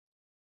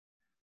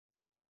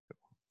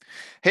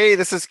Hey,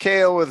 this is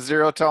Kale with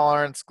Zero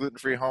Tolerance Gluten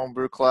Free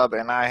Homebrew Club,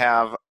 and I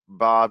have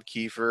Bob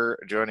Kiefer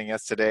joining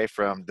us today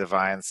from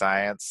Divine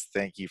Science.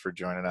 Thank you for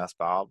joining us,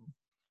 Bob.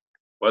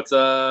 What's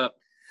up?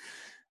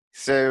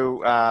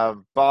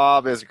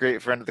 Bob is a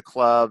great friend of the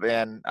club,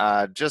 and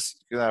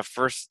just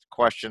first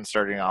question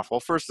starting off. Well,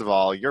 first of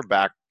all, your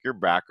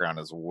background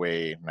is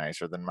way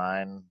nicer than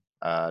mine.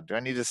 Do I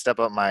need to step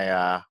up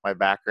my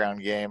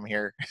background game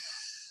here?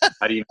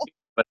 How do you?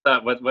 What's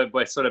up?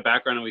 What sort of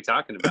background are we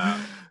talking about?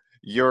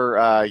 Your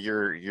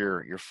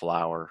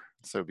flower,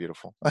 so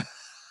beautiful.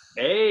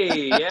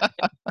 Hey, yeah.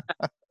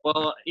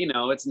 Well,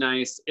 it's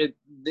nice.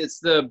 It's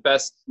the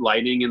best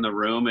lighting in the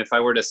room. If I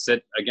were to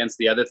sit against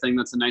the other thing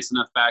that's a nice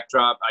enough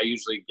backdrop, I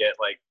usually get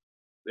like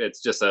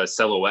it's just a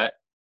silhouette.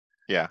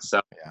 Yeah, So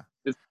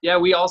yeah. yeah,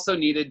 we also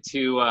needed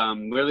to.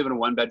 We live in a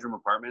one-bedroom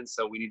apartment,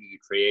 so we needed to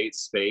create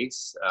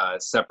space,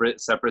 separate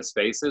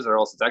spaces, or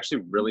else it's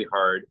actually really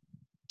hard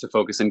to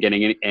focus on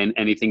getting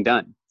anything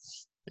done.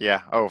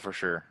 Yeah. Oh, for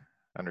sure.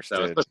 So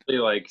Understood. especially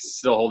like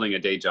still holding a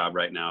day job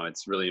right now,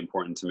 it's really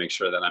important to make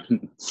sure that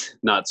I'm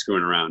not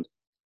screwing around.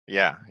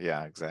 Yeah.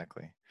 Yeah.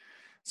 Exactly.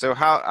 So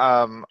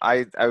how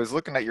I was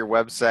looking at your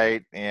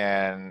website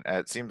and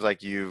it seems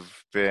like you've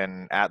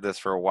been at this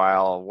for a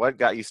while. What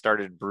got you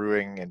started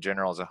brewing in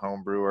general as a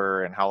home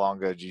brewer, and how long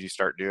ago did you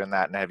start doing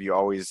that? And have you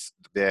always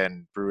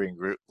been brewing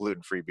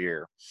gluten-free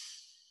beer?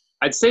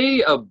 I'd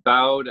say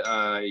about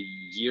a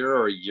year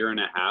or a year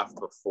and a half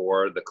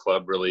before the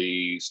club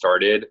really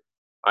started,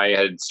 I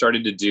had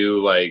started to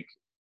do like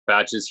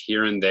batches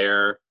here and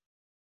there,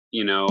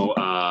 you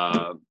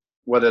know,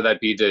 whether that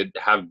be to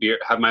have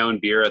my own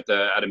beer at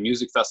a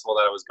music festival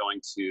that I was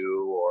going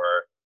to,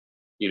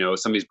 or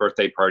somebody's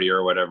birthday party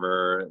or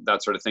whatever,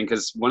 that sort of thing.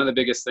 Because one of the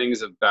biggest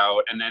things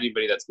about, and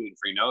anybody that's gluten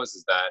free knows,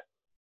 is that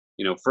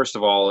first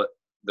of all,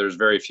 there's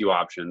very few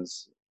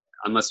options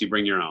unless you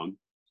bring your own.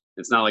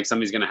 It's not like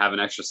somebody's going to have an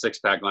extra six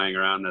pack lying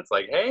around that's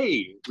like,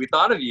 hey, we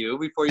thought of you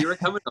before you were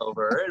coming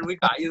over and we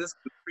got you this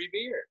free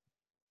beer.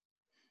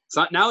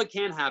 So now it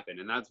can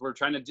happen, and that's we're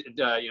trying to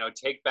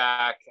take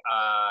back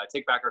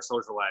our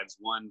social lives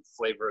one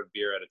flavor of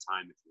beer at a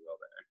time, if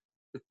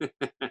you will.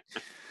 There.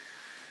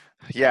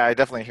 Yeah, I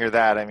definitely hear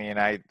that. I mean,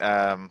 I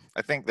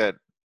think that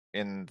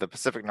in the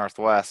Pacific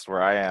Northwest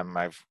where I am,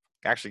 I've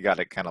actually got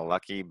it kind of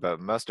lucky,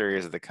 but most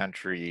areas of the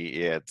country,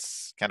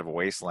 it's kind of a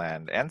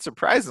wasteland. And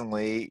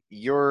surprisingly,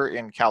 you're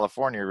in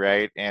California,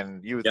 right?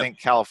 And you would Yep. think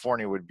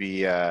California would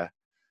be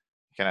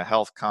kind of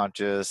health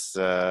conscious,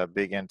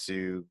 big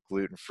into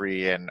gluten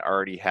free, and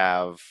already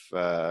have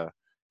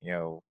you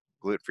know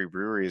gluten free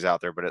breweries out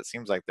there. But it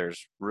seems like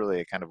there's really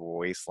a kind of a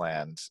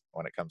wasteland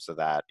when it comes to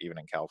that, even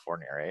in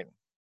California, right?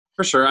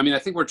 For sure. I mean, I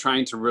think we're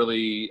trying to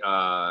really,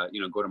 go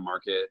to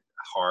market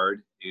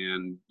hard,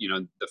 and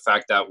the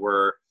fact that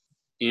we're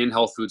in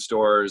health food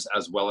stores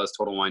as well as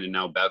Total Wine and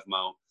now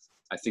Bevmo,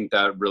 I think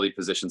that really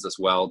positions us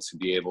well to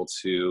be able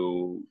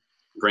to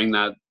bring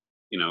that,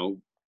 you know,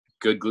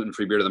 good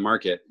gluten-free beer to the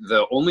market.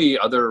 The only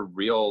other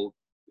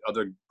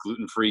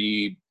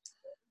gluten-free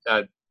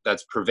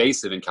that's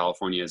pervasive in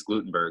California is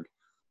Glutenberg.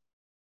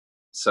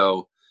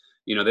 So,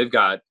 they've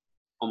got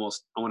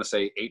almost, I want to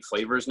say, 8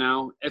 flavors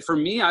now. And for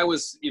me, I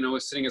was,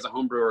 sitting as a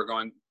home brewer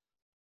going,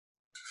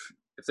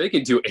 if they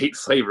can do 8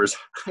 flavors,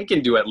 I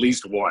can do at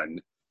least one.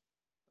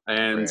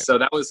 And Right. so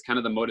that was kind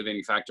of the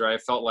motivating factor. I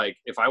felt like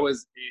if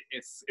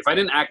I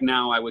didn't act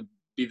now, I would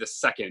be the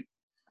second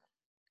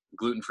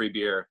gluten-free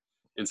beer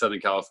in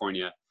Southern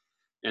California.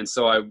 And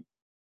so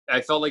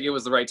I felt like it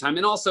was the right time.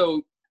 And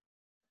also,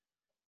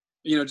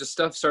 just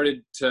stuff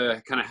started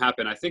to kind of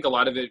happen. I think a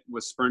lot of it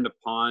was spurned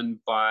upon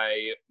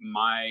by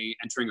my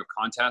entering of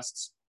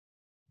contests,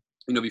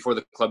 before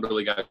the club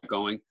really got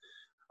going.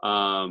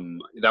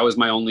 That was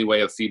my only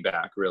way of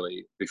feedback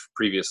really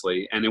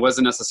previously. And it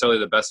wasn't necessarily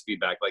the best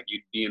feedback. Like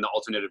you'd be in the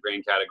alternative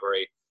grain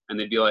category and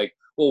they'd be like,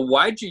 well,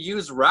 why'd you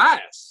use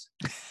rice?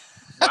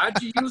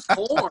 Why'd you use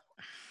corn?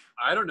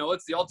 I don't know.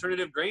 It's the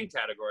alternative grain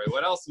category.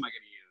 What else am I going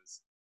to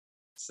use?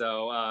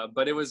 So,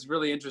 but it was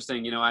really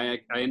interesting. I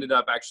ended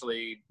up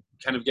actually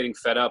kind of getting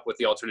fed up with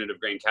the alternative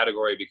grain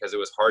category because it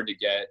was hard to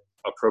get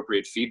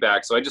appropriate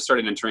feedback. So I just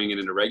started entering it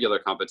into regular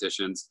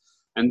competitions.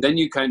 And then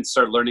you kind of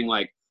start learning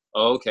like,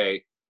 oh,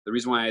 okay, the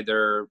reason why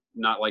they're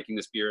not liking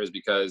this beer is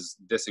because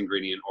this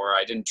ingredient, or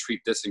I didn't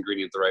treat this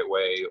ingredient the right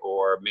way,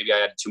 or maybe I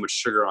added too much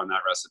sugar on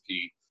that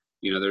recipe.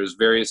 There's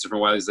various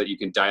different ways that you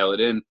can dial it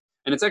in.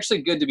 And it's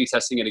actually good to be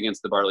testing it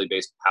against the barley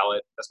based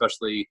palate,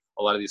 especially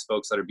a lot of these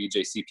folks that are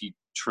BJCP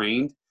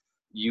trained.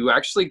 You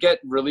actually get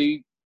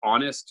really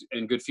honest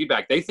and good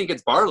feedback. They think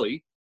it's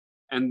barley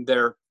and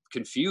they're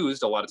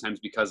confused a lot of times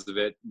because of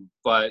it.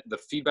 But the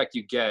feedback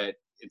you get,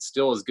 it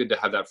still is good to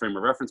have that frame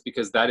of reference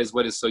because that is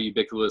what is so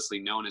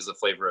ubiquitously known as the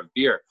flavor of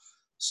beer.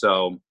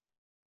 So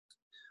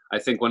I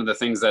think one of the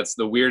things that's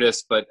the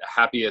weirdest but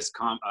happiest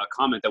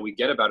comment that we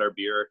get about our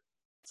beer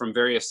from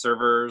various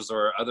servers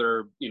or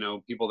other,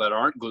 people that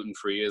aren't gluten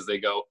free is they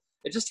go,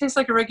 it just tastes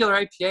like a regular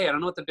IPA. I don't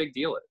know what the big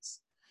deal is.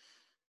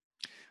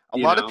 A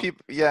lot of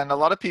people, yeah, and a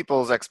lot of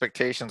people's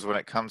expectations when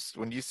it comes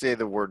when you say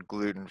the word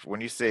gluten, when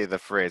you say the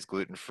phrase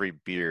gluten-free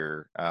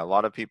beer, a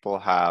lot of people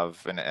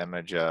have an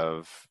image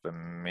of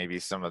maybe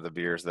some of the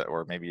beers that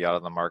were maybe out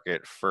on the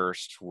market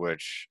first,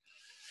 which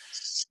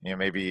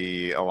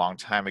maybe a long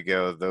time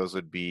ago, those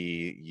would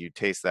be you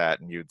taste that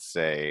and you'd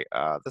say,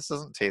 this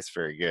doesn't taste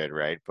very good,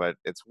 right? But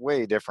it's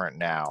way different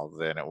now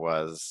than it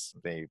was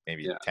maybe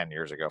Yeah. 10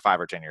 years ago,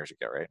 5 or 10 years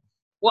ago, right?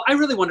 Well, I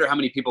really wonder how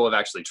many people have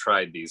actually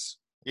tried these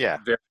Yeah,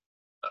 very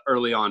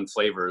early on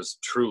flavors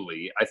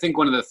truly. I think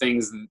one of the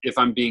things, if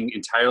I'm being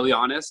entirely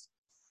honest,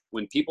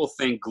 when people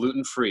think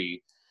gluten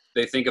free,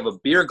 they think of a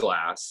beer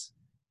glass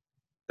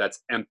that's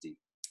empty.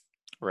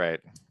 right.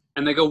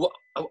 And they go, well,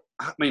 oh,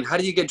 I mean, how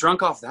do you get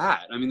drunk off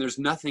that? I mean, there's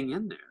nothing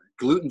in there.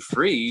 Gluten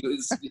free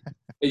is,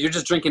 you're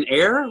just drinking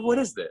air? What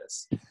is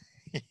this?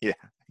 Yeah,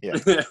 yeah,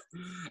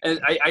 And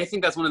I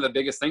think that's one of the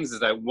biggest things is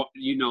that,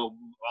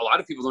 a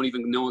lot of people don't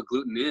even know what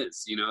gluten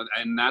is,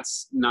 and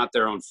that's not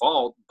their own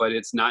fault, but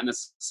it's not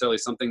necessarily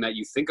something that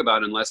you think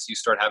about unless you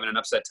start having an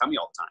upset tummy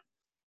all the time.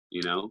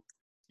 You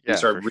yeah,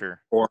 start for reading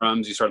sure.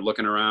 forums, you start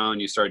looking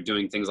around, you start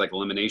doing things like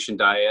elimination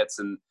diets,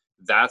 and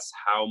that's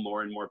how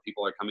more and more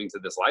people are coming to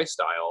this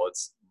lifestyle.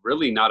 It's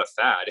really not a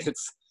fad.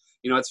 It's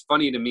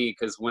funny to me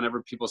because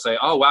whenever people say,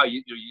 "Oh, wow,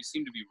 you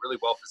seem to be really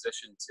well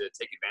positioned to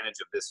take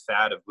advantage of this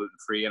fad of gluten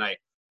free," and I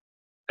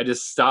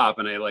just stop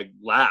and I like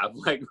laugh,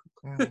 like,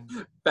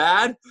 Mm.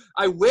 "Fad?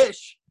 I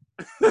wish."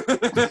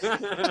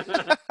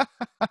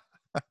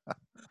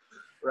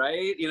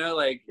 Right?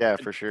 Like, Yeah,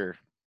 for sure.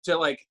 to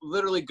like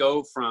literally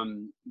go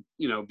from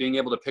being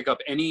able to pick up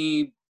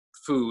any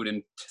food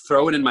and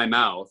throw it in my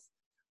mouth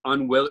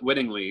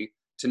unwittingly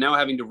to now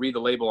having to read the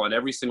label on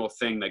every single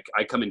thing that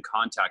I come in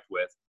contact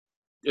with.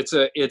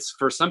 It's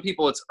for some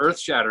people it's earth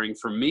shattering.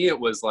 For me it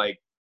was like,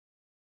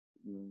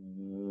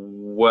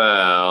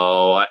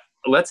 well,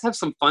 let's have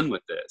some fun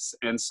with this.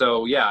 And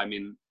so yeah, I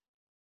mean,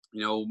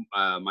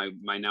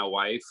 my now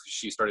wife,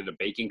 she started a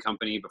baking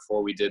company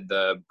before we did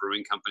the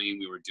brewing company.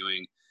 We were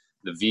doing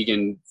the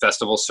vegan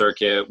festival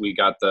circuit. We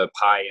got the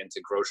pie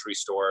into grocery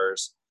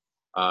stores.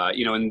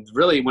 And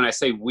really when I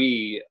say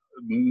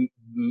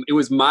it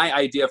was my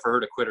idea for her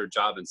to quit her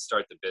job and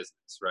start the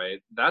business, right?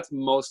 That's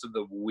most of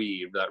the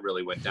we that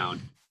really went down.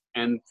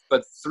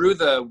 But through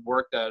the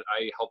work that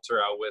I helped her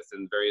out with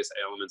in various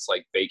elements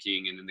like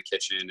baking and in the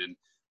kitchen and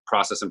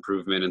process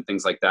improvement and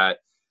things like that,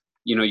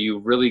 you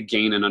really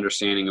gain an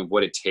understanding of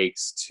what it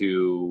takes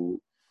to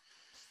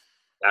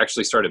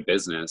actually start a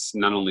business.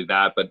 Not only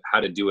that, but how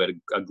to do it,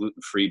 a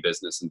gluten-free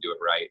business and do it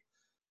right.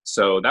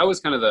 So that was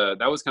kind of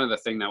the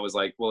thing that was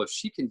like, well, if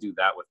she can do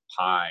that with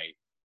pie,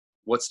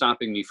 what's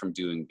stopping me from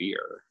doing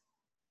beer?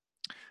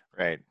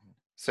 Right.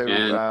 So,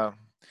 And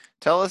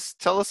tell us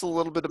a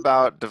little bit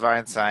about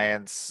Divine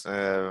Science.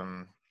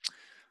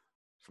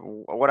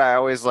 What I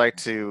always like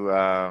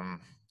to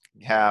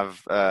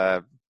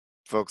have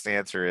folks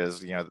answer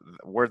is,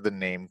 where'd the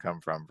name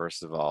come from?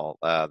 First of all,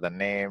 the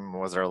name,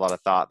 was there a lot of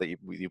thought that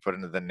you put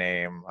into the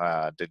name?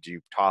 Did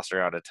you toss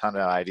around a ton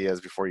of ideas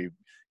before you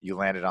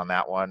landed on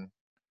that one?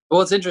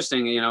 well, it's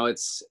interesting.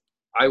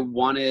 I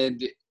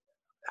wanted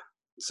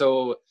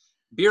so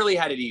Beerly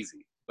had it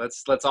easy.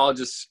 Let's all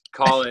just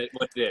call it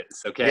what it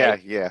is, okay? Yeah,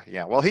 yeah,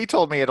 yeah. Well, he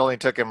told me it only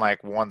took him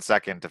like 1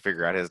 second to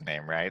figure out his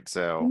name, right?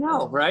 So,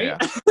 No, right? yeah,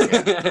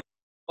 yeah,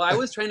 Well, I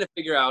was trying to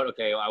figure out,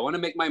 okay, I want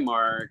to make my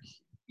mark.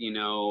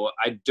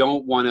 I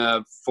don't want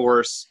to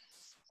force,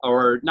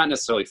 or not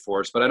necessarily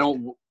force, but I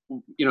don't,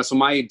 so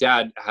my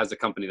dad has a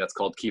company that's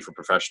called Kiefer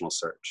Professional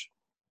Search,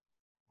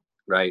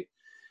 right?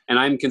 And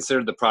I'm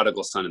considered the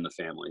prodigal son in the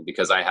family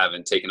because I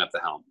haven't taken up the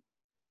helm.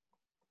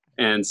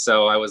 And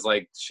so I was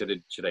like,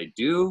 should I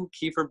do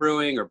Kiefer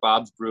Brewing or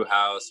Bob's Brew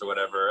House or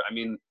whatever? I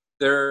mean,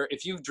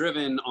 if you've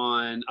driven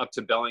on up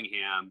to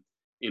Bellingham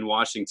in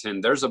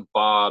Washington, there's a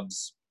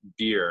Bob's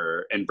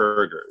beer and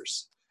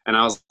burgers. And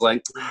I was like,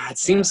 it yeah.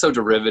 seems so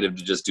derivative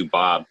to just do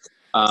Bob.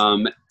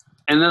 And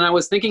then I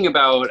was thinking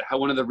about how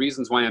one of the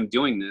reasons why I'm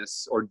doing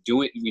this or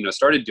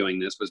started doing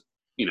this was,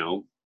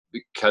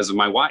 because of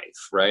my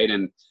wife, right?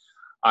 And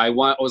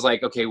was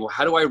like, okay, well,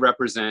 how do I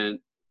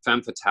represent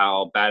femme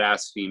fatale,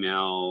 badass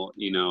female,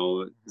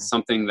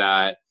 something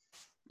that,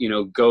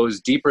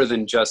 goes deeper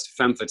than just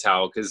femme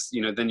fatale. Cause,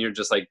 then you're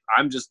just like,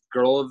 I'm just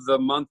girl of the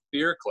month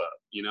beer club.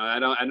 I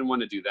didn't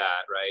want to do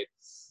that. Right.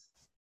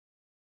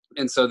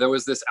 And so there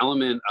was this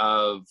element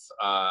of,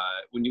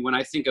 when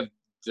I think of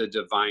the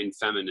divine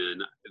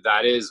feminine,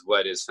 that is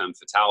what is femme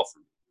fatale for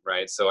me.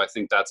 Right. So I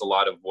think that's a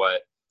lot of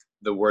what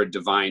the word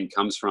divine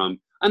comes from.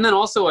 And then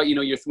also,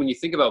 when you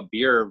think about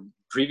beer,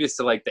 previous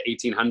to like the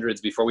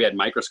 1800s, before we had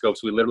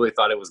microscopes, we literally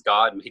thought it was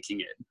God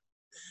making it.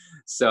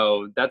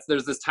 So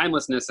there's this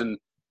timelessness and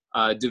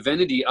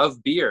divinity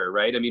of beer,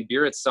 right? I mean,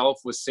 beer itself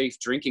was safe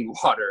drinking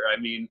water. I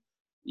mean,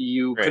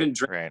 you Right, couldn't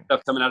drink right.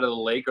 stuff coming out of the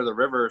lake or the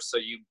river, so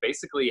you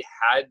basically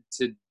had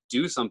to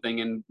do something,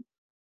 and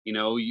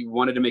you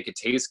wanted to make it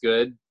taste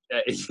good.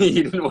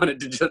 You didn't want it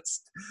to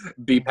just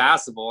be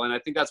passable, and I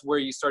think that's where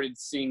you started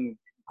seeing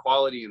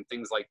quality in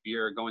things like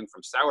beer, going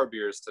from sour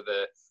beers to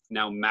the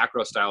now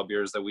macro style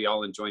beers that we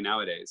all enjoy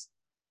nowadays.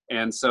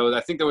 And so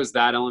I think there was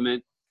that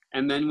element.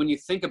 And then when you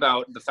think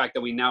about the fact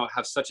that we now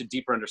have such a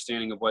deeper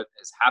understanding of what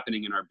is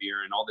happening in our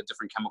beer and all the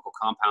different chemical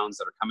compounds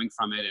that are coming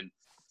from it, and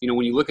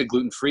when you look at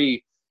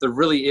gluten-free, there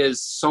really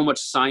is so much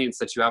science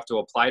that you have to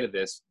apply to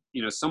this.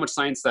 So much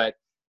science that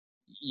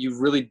you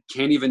really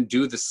can't even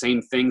do the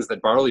same things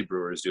that barley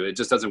brewers do. It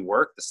just doesn't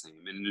work the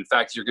same. And in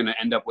fact, you're going to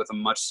end up with a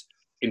much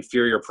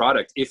inferior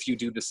product if you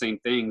do the same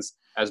things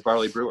as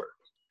barley brewer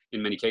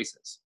in many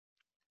cases.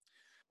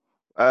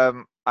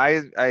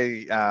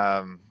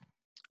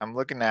 I'm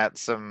looking at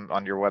some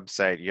on your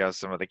website. You have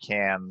some of the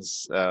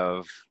cans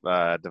of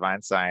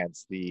Divine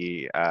Science,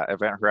 the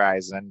Event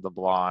Horizon, the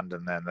Blonde,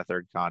 and then the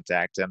Third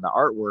Contact. And the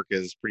artwork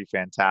is pretty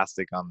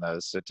fantastic on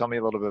those. So tell me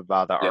a little bit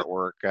about the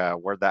artwork,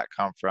 where'd that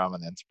come from,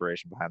 and the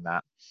inspiration behind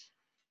that.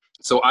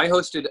 So I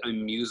hosted a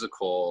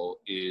musical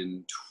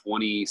in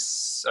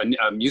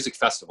a music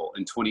festival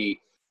in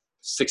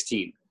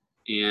 2016.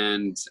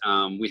 And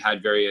we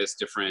had various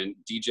different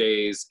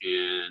DJs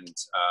and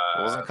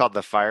it wasn't called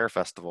the Fire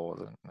Festival,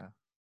 was it?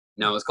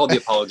 No, it's called the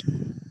Apollo.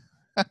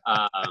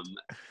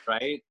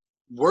 Right?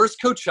 Worst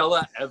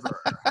Coachella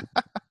ever.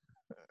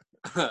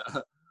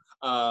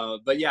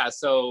 But yeah,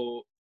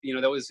 so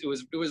it was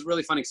a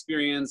really fun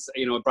experience.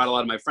 It brought a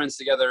lot of my friends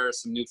together,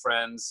 some new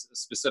friends,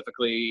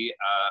 specifically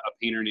a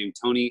painter named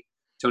Tony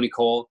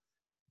Cole,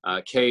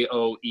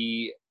 Koehl.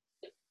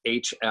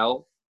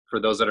 For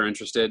those that are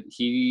interested,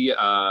 he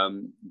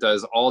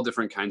does all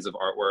different kinds of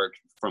artwork,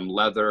 from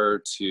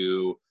leather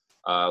to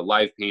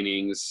live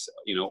paintings,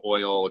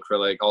 oil,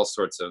 acrylic, all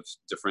sorts of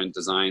different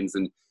designs.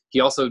 And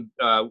he also,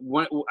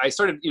 I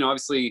started,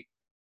 obviously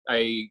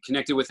I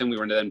connected with him. We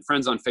were then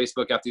friends on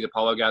Facebook after the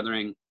Apollo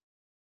gathering.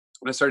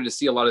 And I started to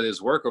see a lot of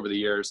his work over the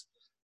years,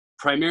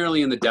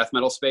 primarily in the death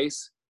metal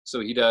space. So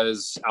he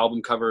does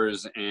album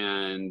covers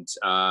and,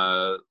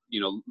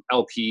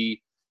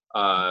 LP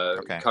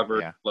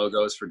cover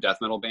logos for death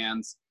metal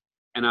bands.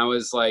 And I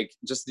was like,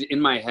 just in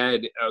my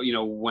head,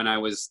 when I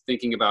was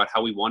thinking about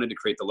how we wanted to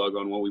create the logo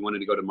and what we wanted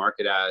to go to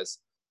market as,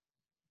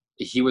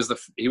 he was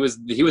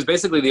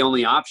basically the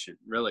only option,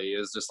 really. It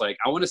was just like,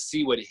 I want to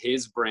see what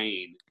his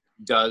brain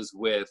does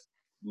with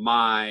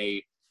my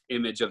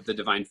image of the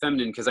divine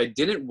feminine, because I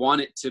didn't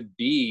want it to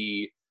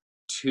be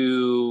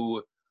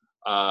too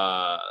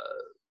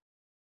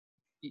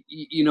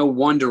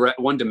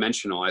one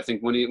dimensional. I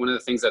think one of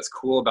the things that's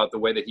cool about the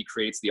way that he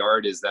creates the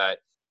art is that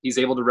he's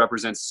able to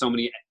represent so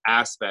many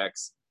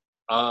aspects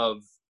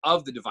of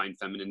the divine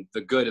feminine,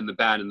 the good and the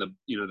bad, and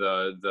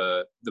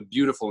the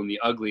beautiful and the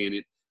ugly,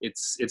 and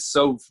it's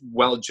so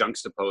well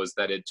juxtaposed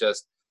that it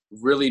just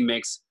really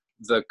makes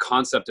the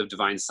concept of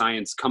divine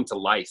science come to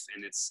life.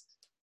 And it's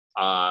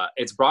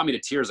brought me to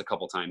tears a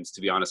couple times,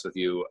 to be honest with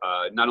you.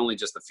 Not only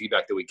just the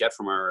feedback that we get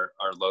from our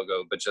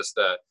logo, but just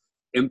the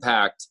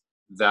impact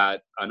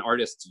that an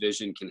artist's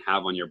vision can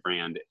have on your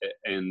brand.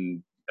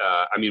 And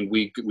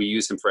we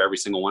use him for every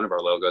single one of our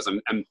logos.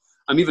 I'm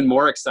even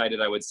more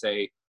excited, I would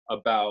say,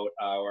 about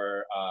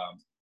our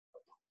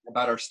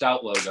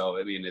stout logo.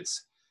 I mean,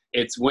 it's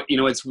I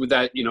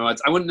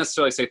wouldn't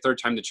necessarily say third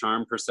time the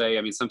charm per se.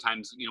 I mean,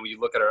 sometimes, when you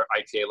look at our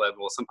IPA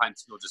level,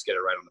 sometimes you'll just get it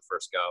right on the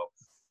first go.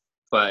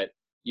 But,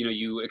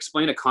 you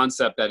explain a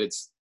concept that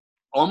it's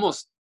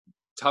almost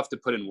tough to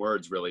put in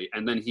words, really.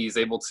 And then he's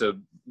able to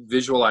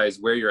visualize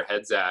where your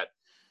head's at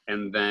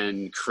and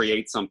then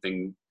create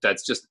something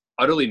that's just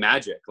utterly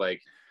magic.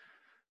 Like,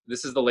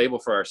 this is the label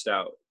for our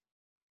stout.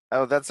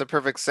 Oh, that's a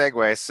perfect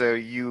segue. So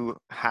you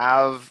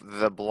have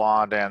the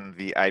blonde and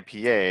the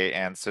IPA,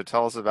 and so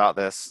tell us about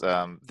this.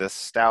 This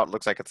stout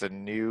looks like it's a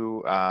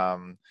new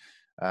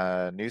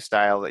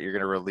style that you're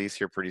going to release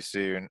here pretty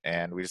soon,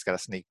 and we just got a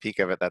sneak peek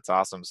of it. That's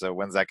awesome. So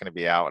when's that going to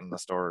be out in the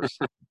stores?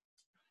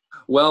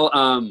 Well,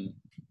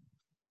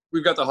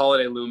 we've got the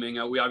holiday looming.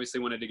 We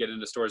obviously wanted to get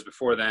into stores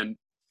before then.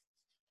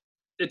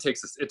 It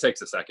takes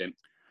a second,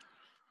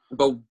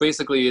 but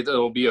basically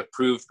it'll be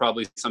approved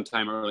probably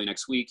sometime early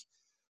next week.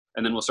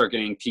 And then we'll start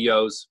getting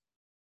POs,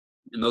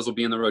 and those will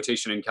be in the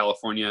rotation in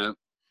California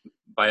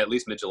by at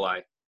least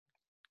mid-July.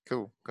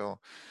 Cool.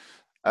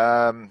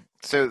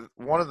 So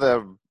one of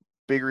the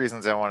big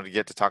reasons I wanted to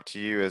get to talk to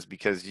you is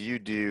because you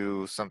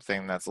do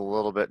something that's a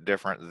little bit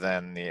different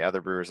than the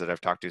other brewers that I've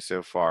talked to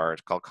so far.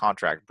 It's called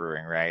contract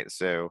brewing, right?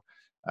 So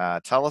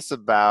tell us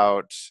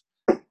about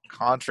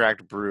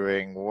contract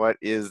brewing. What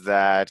is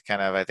that?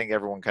 I think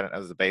everyone kind of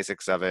knows the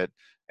basics of it.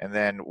 And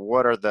then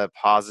what are the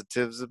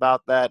positives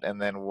about that?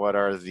 And then what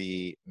are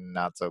the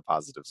not so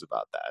positives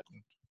about that?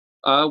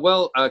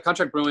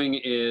 Contract brewing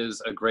is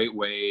a great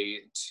way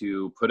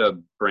to put a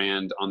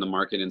brand on the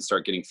market and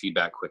start getting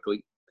feedback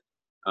quickly,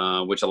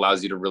 which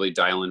allows you to really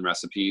dial in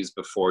recipes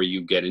before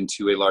you get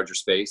into a larger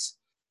space.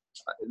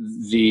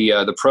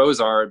 The pros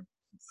are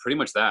pretty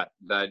much that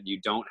you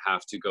don't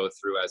have to go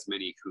through as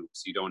many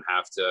hoops. You don't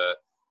have to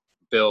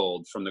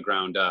build from the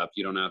ground up.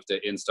 You don't have to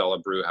install a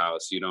brew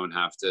house. You don't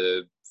have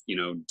to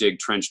dig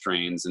trench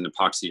drains and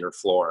epoxy your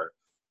floor.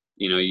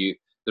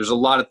 There's a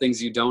lot of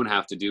things you don't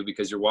have to do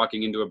because you're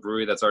walking into a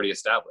brewery that's already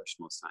established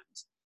most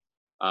times.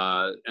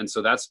 And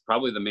so that's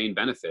probably the main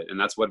benefit. And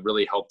that's what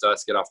really helped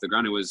us get off the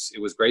ground. It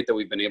was great that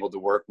we've been able to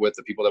work with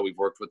the people that we've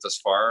worked with thus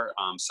far.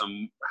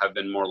 Some have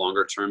been more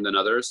longer term than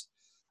others.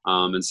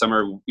 And some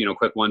are,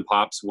 quick one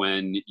pops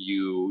when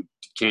you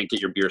can't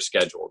get your beer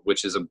scheduled,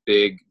 which is a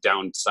big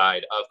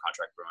downside of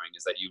contract brewing,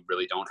 is that you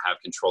really don't have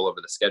control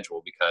over the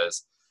schedule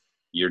because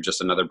you're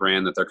just another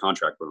brand that they're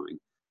contract brewing.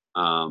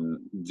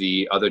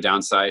 The other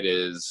downside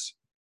is,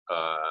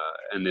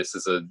 and this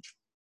is a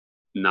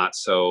not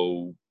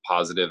so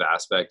positive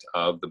aspect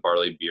of the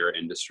barley beer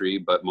industry,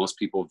 but most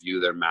people view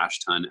their mash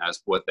tun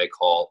as what they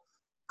call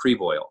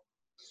pre-boil,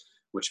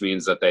 which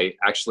means that they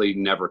actually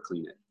never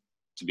clean it.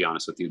 To be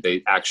honest with you,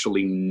 they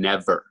actually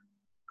never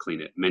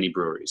clean it. Many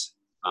breweries,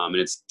 and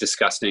it's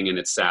disgusting and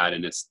it's sad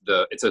and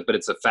but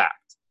it's a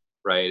fact,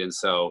 right? And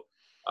so,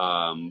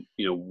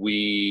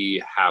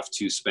 we have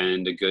to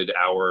spend a good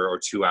hour or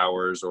 2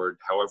 hours or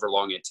however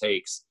long it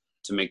takes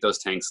to make those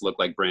tanks look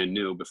like brand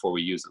new before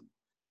we use them.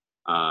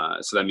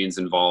 So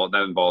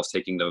that involves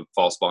taking the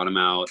false bottom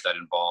out. That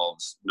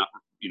involves not,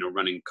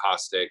 running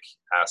caustic,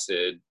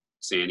 acid,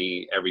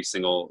 sani, every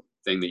single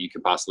thing that you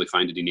could possibly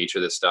find to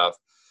denature this stuff,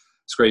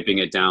 scraping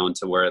it down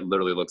to where it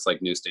literally looks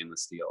like new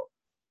stainless steel.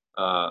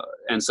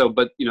 And so,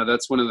 but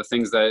that's one of the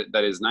things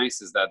that is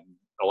nice, is that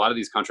a lot of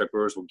these contract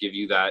brewers will give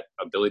you that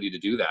ability to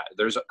do that.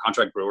 There's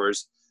contract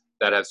brewers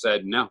that have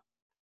said, no,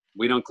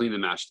 we don't clean the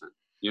mash tun.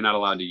 You're not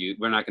allowed to use,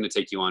 we're not going to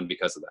take you on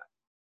because of that.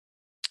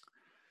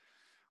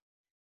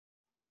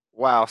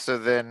 Wow. So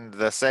then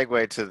the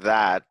segue to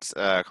that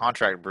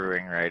contract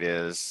brewing, right,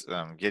 is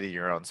getting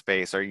your own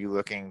space. Are you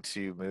looking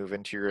to move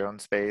into your own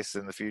space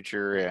in the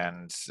future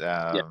and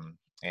Yeah.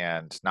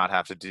 and not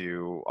have to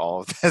do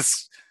all of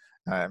this?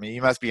 I mean,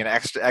 you must be an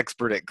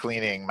expert at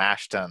cleaning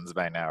mash tuns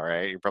by now,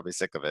 right? You're probably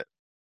sick of it.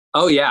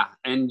 Oh yeah,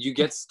 and you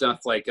get stuff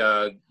like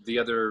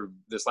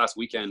this last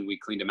weekend we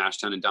cleaned a mash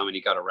tun and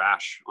Dominique got a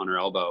rash on her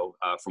elbow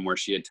from where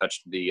she had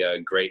touched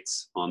the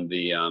grates on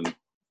the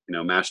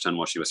mash tun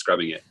while she was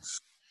scrubbing it.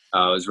 It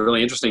was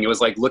really interesting. It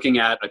was like looking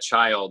at a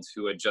child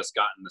who had just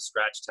gotten the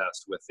scratch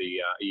test with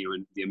the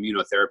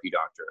immunotherapy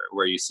doctor,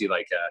 where you see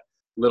like a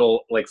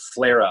little like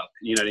flare up,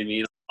 you know what I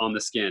mean, on the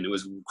skin. It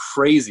was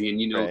crazy,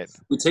 and Right.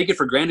 we take it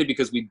for granted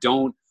because we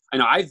don't. I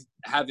know I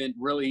haven't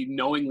really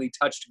knowingly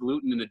touched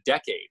gluten in a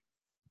decade.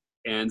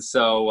 And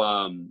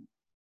so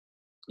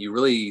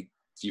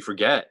you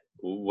forget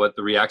what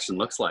the reaction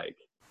looks like.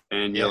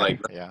 And you're like,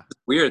 yeah.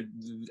 weird,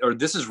 or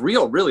this is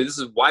real, really. This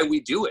is why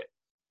we do it,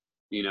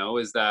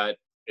 is that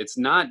it's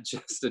not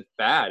just a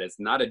fad. It's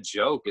not a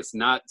joke. It's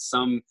not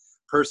some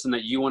person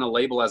that you want to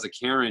label as a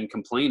Karen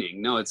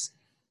complaining. No, it's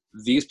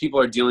these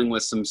people are dealing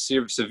with some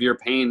severe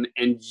pain,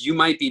 and you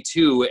might be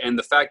too. And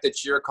the fact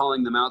that you're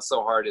calling them out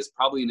so hard is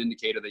probably an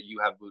indicator that you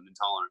have gluten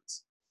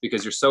intolerance,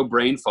 because you're so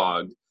brain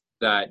fogged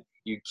that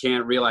you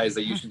can't realize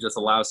that you should just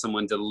allow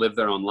someone to live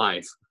their own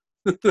life.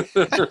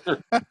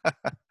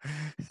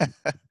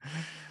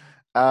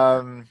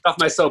 Off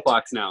my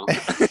soapbox now.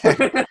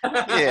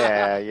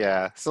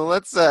 yeah. So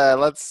let's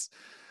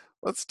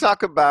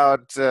talk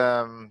about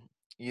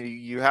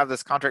you have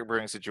this contract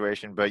brewing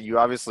situation, but you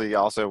obviously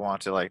also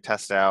want to like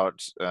test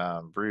out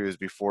brews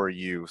before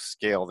you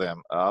scale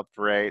them up,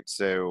 right?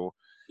 So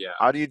yeah,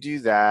 how do you do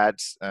that?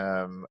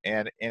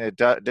 And in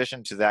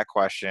addition to that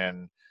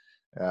question,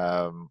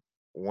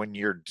 when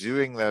you're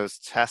doing those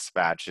test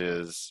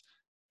batches,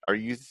 are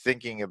you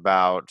thinking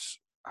about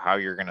how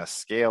you're going to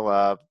scale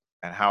up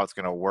and how it's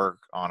going to work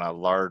on a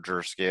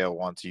larger scale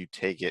once you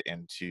take it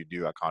into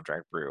do a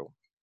contract brew?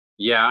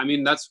 Yeah, I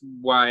mean, that's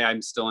why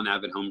I'm still an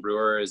avid home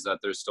brewer, is that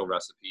there's still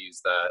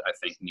recipes that I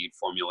think need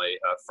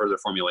further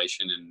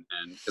formulation. And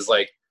because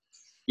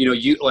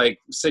you like,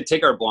 say,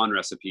 take our blonde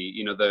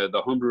recipe,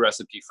 the homebrew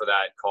recipe for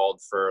that called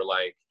for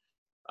like,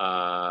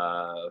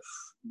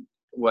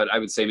 what I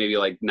would say maybe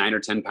like 9 or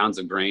 10 pounds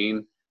of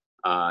grain,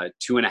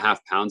 2.5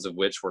 pounds of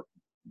which were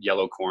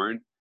yellow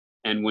corn.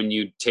 And when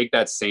you take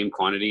that same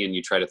quantity and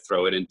you try to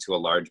throw it into a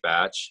large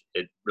batch,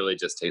 it really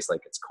just tastes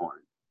like it's corn.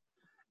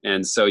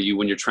 And so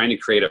when you're trying to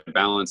create a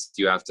balance,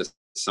 you have to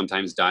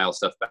sometimes dial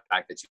stuff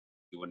back that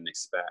you wouldn't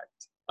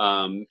expect.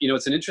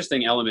 It's an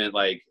interesting element.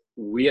 Like,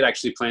 we had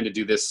actually planned to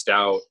do this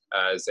stout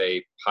as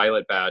a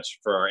pilot batch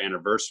for our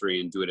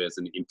anniversary and do it as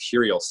an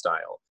imperial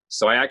style.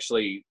 So I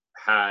actually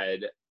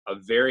had a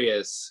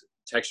various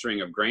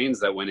texturing of grains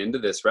that went into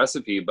this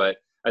recipe, but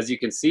as you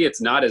can see,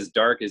 it's not as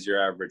dark as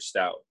your average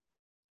stout.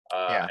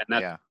 And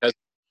that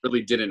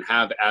really didn't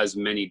have as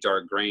many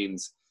dark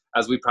grains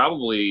as we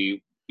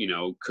probably,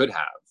 could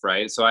have,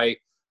 right? So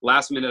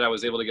last minute, I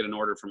was able to get an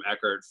order from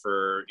Eckert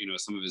for,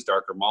 some of his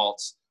darker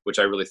malts, which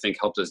I really think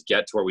helped us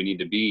get to where we need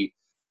to be.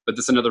 But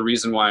this is another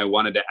reason why I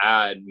wanted to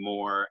add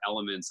more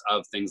elements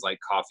of things like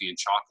coffee and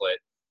chocolate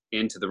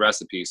into the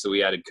recipe. So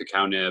we added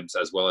cacao nibs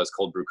as well as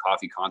cold brew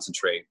coffee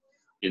concentrate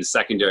in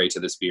secondary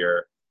to this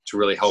beer to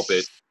really help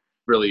it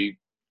really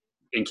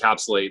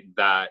encapsulate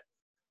that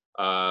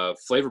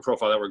flavor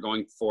profile that we're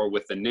going for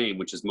with the name,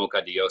 which is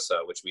Mocha Diosa,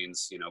 which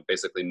means,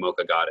 basically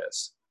mocha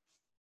goddess.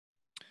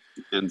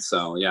 And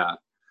so, yeah,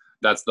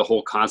 that's the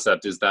whole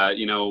concept, is that,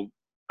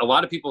 a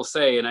lot of people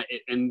say,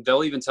 and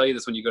they'll even tell you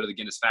this when you go to the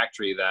Guinness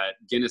factory, that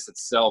Guinness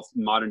itself,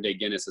 modern day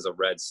Guinness, is a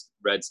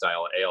red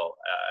style ale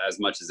as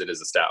much as it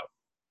is a stout.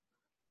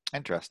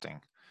 Interesting.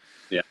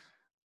 Yeah.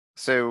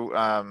 So,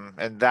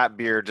 and that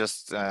beer,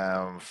 just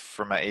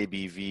from an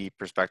ABV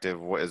perspective,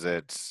 what is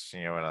it?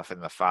 In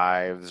the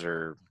fives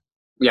or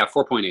Yeah,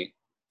 4.8.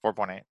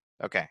 4.8?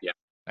 Okay, Yeah.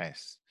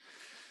 nice.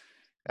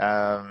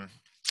 Um,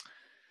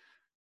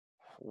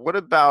 what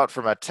about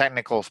from a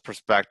technical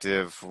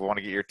perspective? We want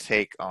to get your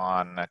take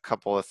on a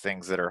couple of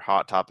things that are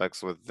hot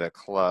topics with the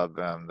club.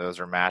 Those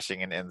are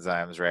mashing and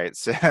enzymes, right?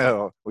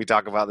 So we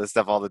talk about this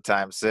stuff all the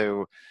time.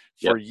 So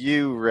Yep. for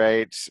you,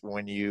 right,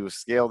 when you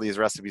scale these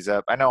recipes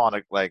up, I know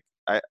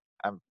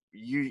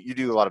you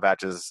do a lot of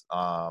batches,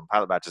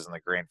 pilot batches in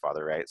the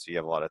Grainfather, right? So you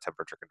have a lot of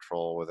temperature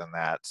control within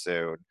that.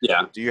 So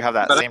Yeah. do you have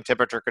that But same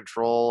temperature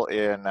control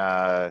in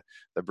the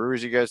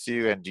breweries you go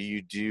to? And do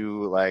you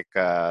do like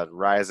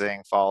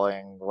rising,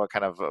 falling? What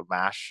kind of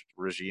mash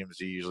regimes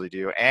do you usually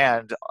do?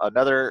 And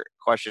another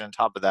question on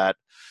top of that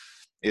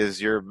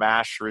is your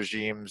mash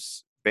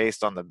regimes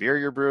based on the beer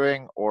you're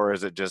brewing, or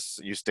is it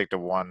just you stick to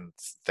one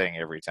thing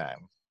every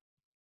time?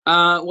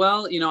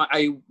 well,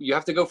 you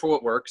have to go for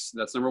what works.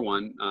 That's number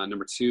one.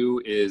 Number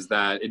two is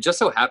that it just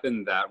so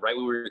happened that right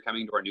when we were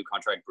coming to our new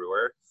contract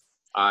brewer,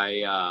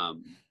 I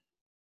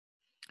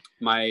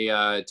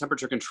my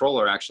temperature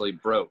controller actually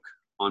broke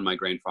on my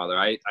Grainfather.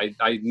 I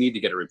need to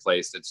get it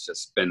replaced. It's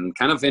just been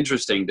kind of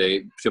interesting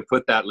to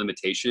put that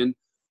limitation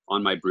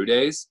on my brew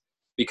days,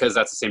 because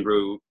that's the same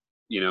brew,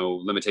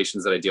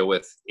 limitations that I deal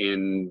with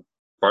in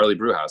barley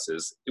brew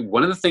houses.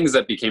 One of the things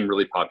that became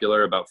really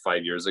popular about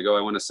 5 years ago,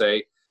 I want to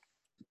say,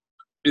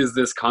 is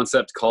this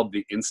concept called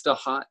the Insta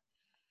Hot,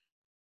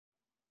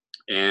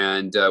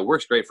 and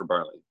works great for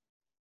barley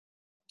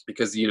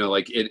because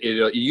like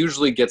it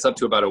usually gets up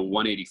to about a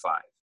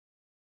 185,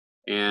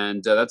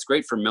 and that's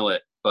great for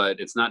millet, but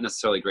it's not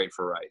necessarily great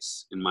for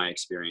rice in my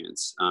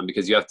experience,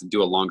 because you have to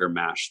do a longer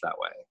mash that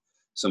way.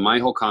 So my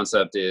whole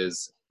concept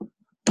is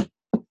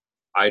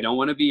I don't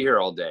want to be here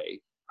all day.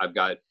 I've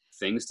got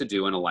things to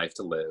do and a life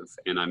to live,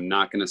 and I'm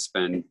not going to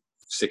spend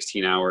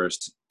 16 hours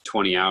to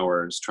 20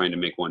 hours trying to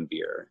make one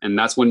beer. And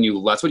that's what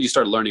you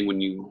start learning when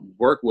you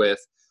work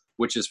with,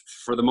 which is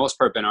for the most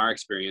part been our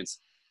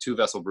experience,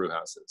 2-vessel brew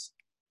houses.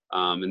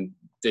 And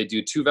they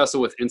do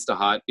 2-vessel with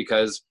Instahot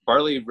because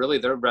barley, really,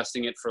 they're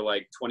resting it for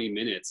like 20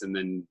 minutes and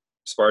then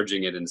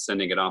sparging it and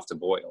sending it off to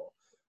boil,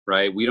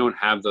 right? We don't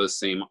have those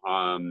same,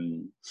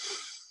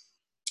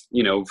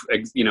 we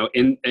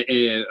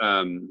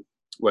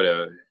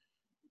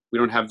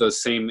don't have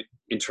those same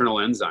internal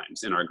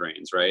enzymes in our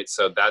grains, right?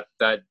 So that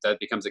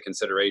becomes a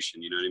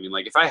consideration. You know what I mean?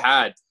 Like if I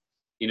had,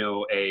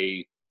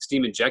 a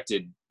steam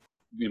injected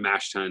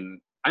mash tun,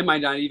 I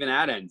might not even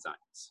add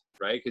enzymes,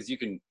 right? Because you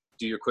can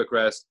do your quick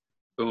rest,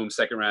 boom,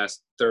 second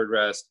rest, third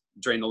rest,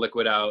 drain the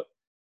liquid out,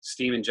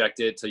 steam inject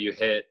it till you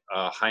hit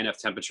a high enough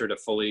temperature to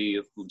fully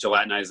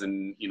gelatinize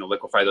and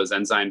liquefy those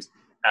enzymes.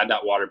 Add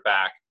that water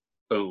back,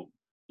 boom.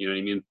 You know what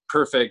I mean?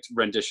 Perfect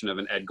rendition of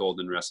an Ed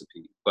Golden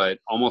recipe. But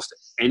almost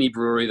any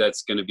brewery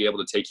that's going to be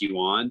able to take you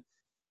on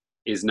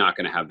is not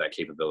going to have that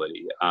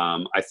capability.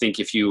 I think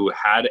if we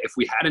had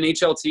an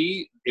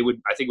HLT, I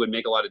think it would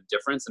make a lot of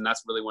difference. And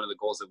that's really one of the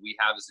goals that we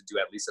have, is to do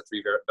at least a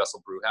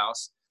 3-vessel brew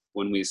house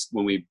when we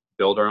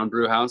build our own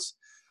brew house,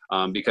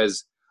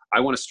 because I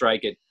want to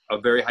strike at a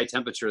very high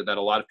temperature that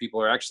a lot of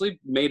people are actually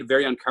made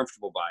very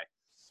uncomfortable by,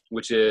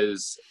 which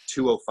is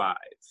 205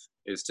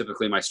 is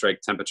typically my strike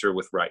temperature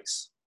with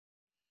rice.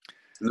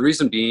 And the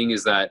reason being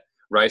is that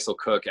rice will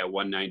cook at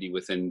 190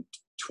 within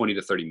 20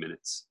 to 30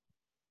 minutes.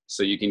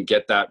 So you can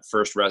get that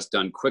first rest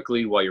done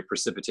quickly while you're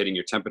precipitating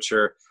your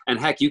temperature. And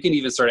heck, you can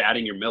even start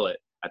adding your millet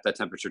at that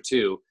temperature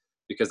too,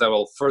 because that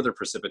will further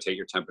precipitate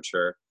your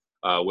temperature,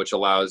 which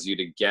allows you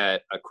to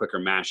get a quicker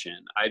mash in.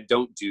 I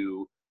don't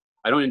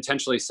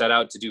intentionally set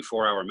out to do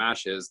 4-hour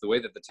mashes. The way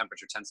that the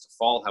temperature tends to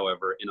fall,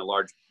 however, in a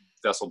large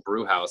vessel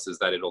brew house is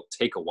that it'll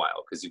take a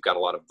while because you've got a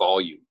lot of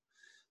volume.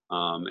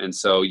 And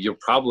so you'll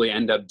probably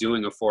end up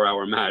doing a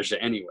 4-hour mash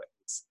anyways.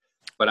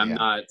 But I'm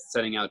not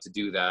setting out to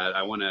do that.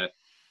 I want to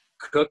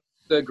cook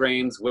the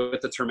grains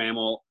with the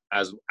termamel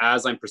as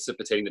I'm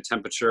precipitating the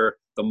temperature.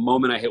 The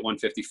moment I hit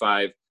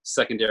 155,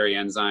 secondary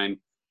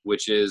enzyme,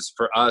 which is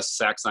for us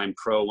Saxime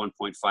Pro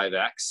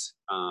 1.5X.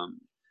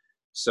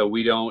 So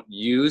we don't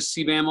use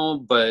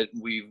CBAML, but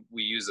we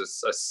use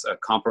a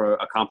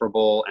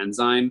comparable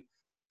enzyme.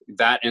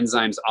 That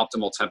enzyme's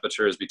optimal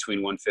temperature is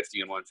between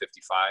 150 and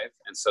 155.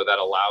 And so that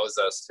allows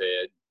us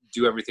to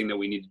do everything that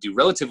we need to do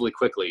relatively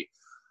quickly.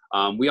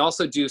 We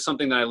also do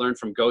something that I learned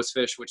from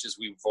Ghostfish, which is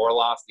we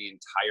Vorloff the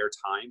entire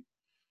time,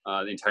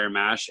 the entire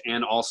mash.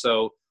 And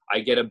also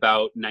I get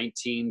about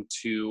 19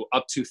 to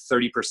up to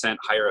 30%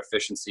 higher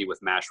efficiency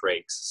with mash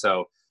rakes.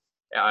 So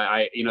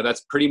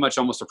that's pretty much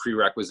almost a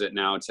prerequisite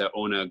now to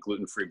own a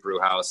gluten-free brew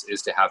house,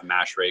 is to have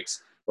mash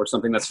rakes or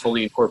something that's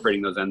fully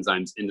incorporating those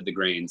enzymes into the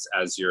grains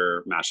as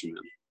you're mashing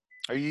them.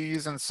 Are you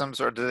using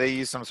do they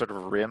use some sort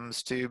of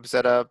RIMS tube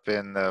setup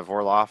in the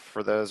Vorloff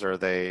for those? Or are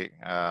they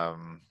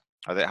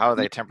How are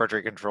they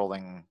temperature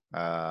controlling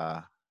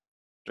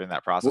during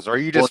that process? Or are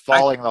you Well, just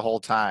falling the whole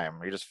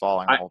time? Are you just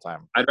falling the I, whole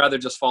time? I'd rather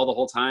just fall the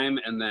whole time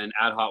and then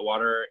add hot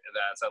water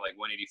that's at like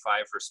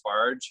 185 for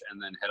sparge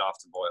and then head off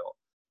to boil.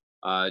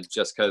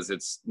 Just because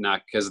it's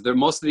not, because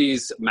most of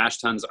these mash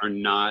tuns are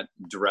not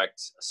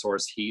direct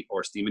source heat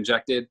or steam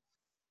injected.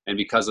 And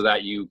because of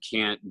that, you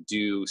can't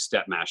do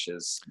step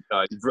mashes,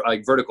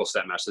 like vertical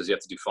step mashes. You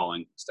have to do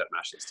falling step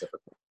mashes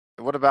typically.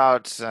 What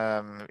about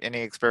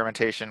any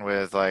experimentation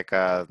with like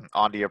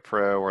Ondia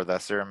Pro or the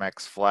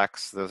Ceramex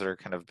Flex? Those are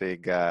kind of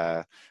big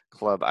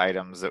club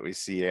items that we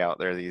see out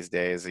there these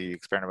days. Have you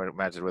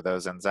experimented with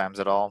those enzymes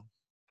at all?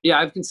 Yeah,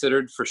 I've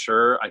considered for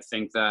sure. I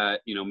think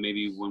that,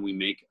 maybe when we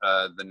make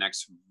the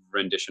next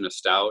rendition of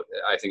stout,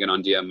 I think an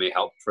Ondia may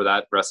help for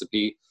that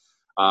recipe.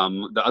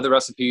 The other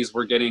recipes,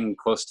 we're getting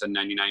close to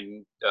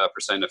 99%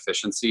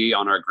 efficiency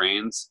on our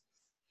grains.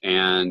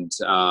 And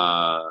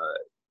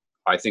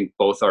I think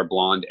both our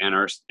blonde and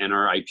our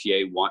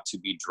IPA want to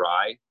be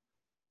dry.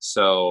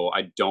 So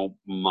I don't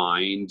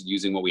mind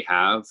using what we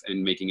have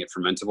and making it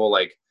fermentable.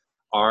 Like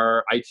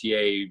our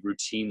IPA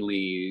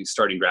routinely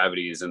starting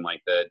gravity is in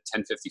like the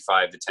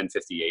 1055 to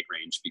 1058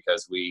 range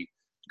because we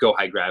go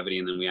high gravity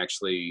and then we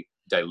actually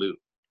dilute.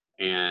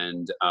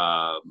 And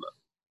I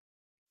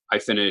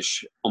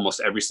finish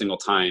almost every single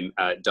time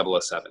at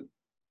 007.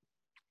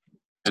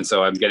 And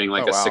so I'm getting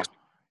like Oh a wow.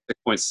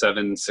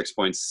 6.7,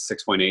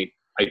 6.8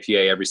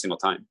 IPA every single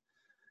time,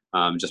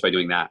 just by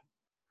doing that,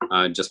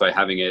 just by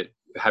having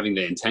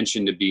the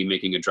intention to be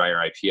making a drier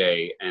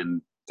IPA.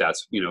 And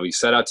that's, you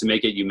set out to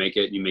make it, you make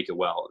it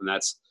well. And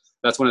that's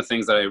one of the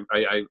things that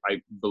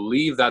I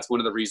believe that's one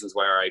of the reasons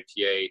why our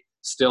IPA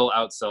still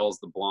outsells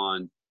the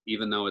blonde,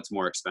 even though it's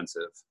more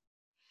expensive.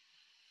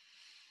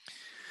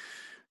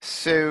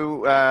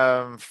 So,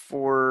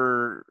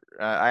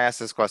 I asked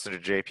this question to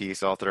JP,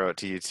 so I'll throw it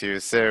to you too.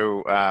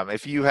 So,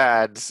 if you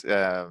had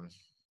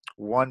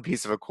one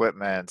piece of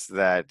equipment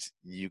that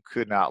you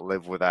could not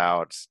live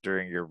without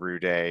during your brew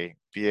day,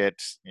 be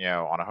it,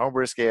 on a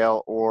homebrew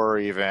scale or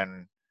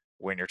even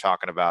when you're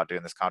talking about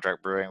doing this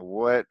contract brewing,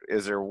 what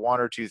is there one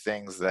or two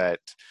things that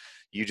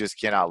you just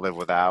cannot live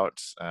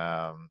without,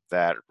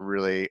 that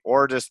really,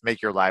 or just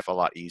make your life a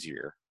lot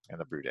easier in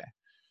the brew day?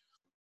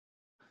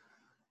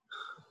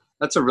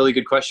 That's a really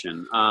good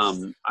question.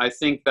 I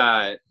think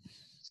that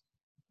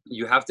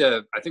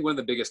I think one of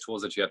the biggest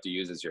tools that you have to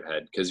use is your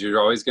head, because you're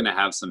always going to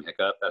have some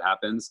hiccup that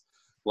happens.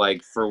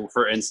 Like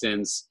for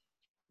instance,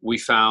 we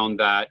found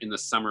that in the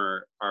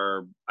summer,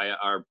 our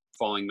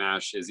falling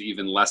mash is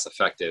even less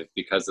effective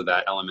because of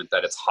that element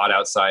that it's hot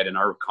outside, and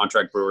our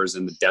contract brewers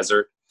in the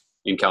desert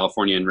in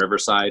California and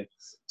Riverside.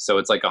 So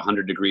it's like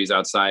 100 degrees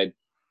outside.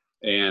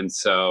 And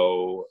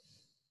so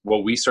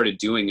what we started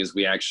doing is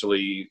we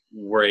actually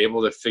were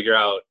able to figure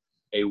out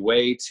a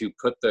way to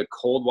put the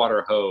cold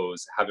water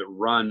hose, have it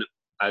run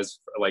as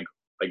like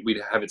we'd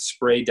have it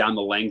spray down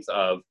the length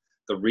of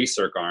the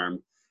recirc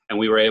arm. And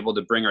we were able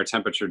to bring our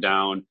temperature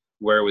down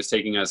where it was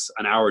taking us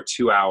an hour,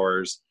 2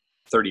 hours,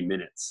 30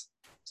 minutes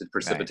to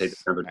precipitate the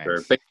Nice,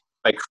 temperature nice,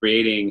 by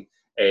creating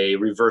a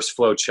reverse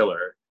flow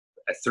chiller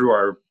through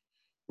our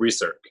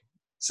recirc.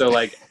 So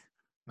like,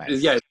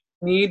 nice. yeah, you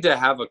need to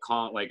have a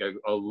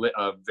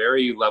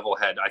very level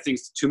head. I think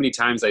too many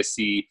times I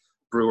see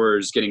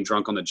brewers getting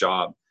drunk on the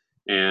job,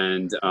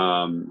 and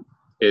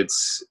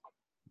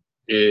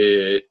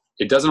it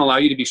doesn't allow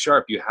you to be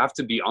sharp. You have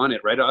to be on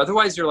it, right?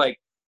 Otherwise, you're like,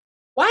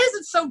 why is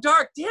it so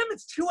dark? Damn,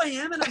 it's 2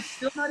 a.m. and I'm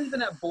still not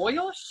even at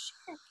boil.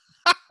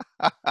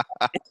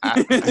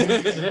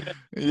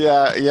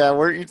 Yeah, yeah.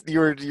 Where you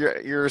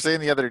were saying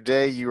the other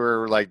day you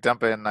were like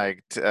dumping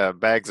like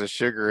bags of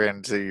sugar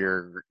into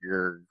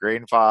your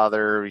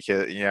grandfather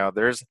because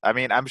there's. I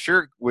mean, I'm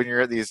sure when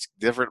you're at these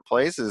different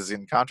places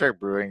in contract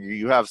brewing,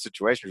 you have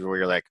situations where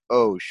you're like,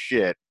 oh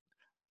shit,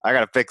 I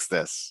gotta fix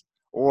this,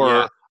 Yeah,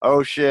 or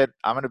oh shit,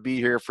 I'm gonna be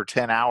here for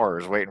 10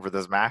 hours waiting for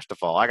this mash to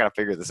fall. I gotta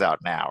figure this out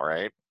now,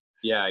 right?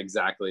 yeah,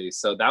 exactly.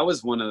 So that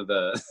was one of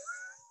the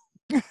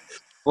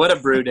what a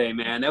brew day,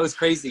 man. That was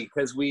crazy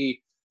because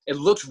it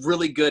looked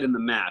really good in the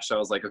mash. I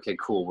was like, okay,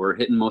 cool. We're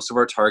hitting most of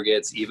our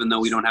targets, even though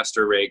we don't have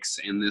stir rakes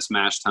in this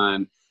mash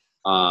time.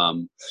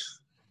 Um,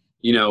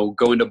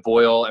 going to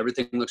boil,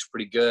 everything looks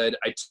pretty good.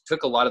 I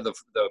took a lot of the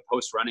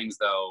post runnings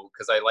though,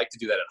 because I like to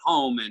do that at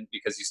home, and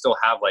because you still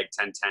have like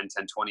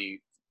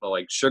 1020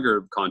 like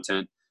sugar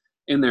content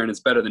in there, and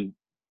it's better than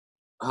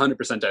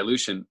 100%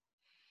 dilution.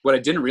 What I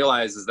didn't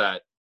realize is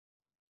that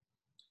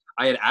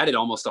I had added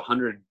almost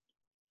 100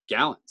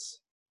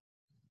 gallons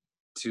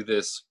to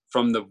this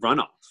from the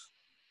runoff.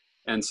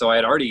 And so I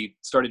had already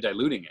started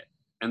diluting it.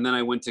 And then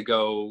I went to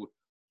go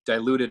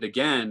dilute it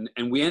again.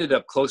 And we ended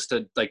up close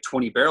to like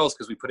 20 barrels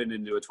because we put it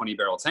into a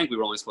 20-barrel tank. We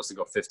were only supposed to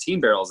go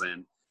 15 barrels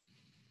in.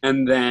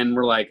 And then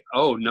we're like,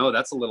 oh, no,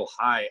 that's a little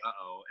high.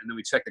 Uh-oh. And then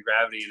we check the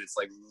gravity and it's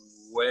like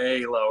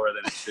way lower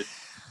than it should.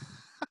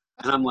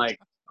 And I'm like,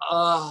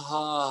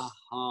 oh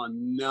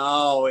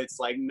no, it's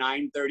like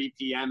 9:30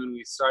 p.m. and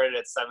we started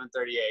at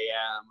 7:30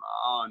 a.m.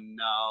 Oh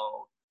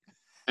no.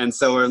 And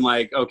so we're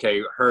like,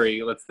 okay,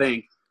 hurry, let's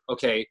think.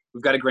 okay,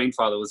 we've got a grain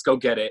father. Let's go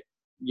get it.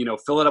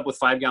 Fill it up with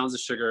 5 gallons of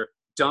sugar,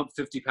 dump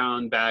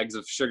 50-pound bags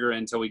of sugar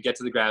until we get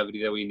to the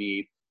gravity that we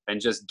need,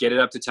 and just get it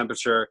up to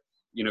temperature.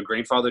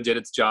 Grain father did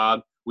its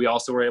job. We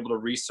also were able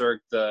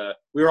to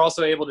we were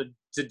also able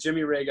to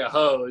jimmy rig a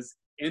hose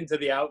into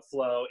the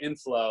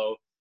inflow,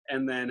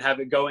 and then have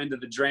it go into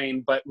the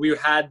drain. But we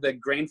had the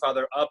grain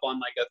father up on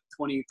like a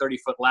 20,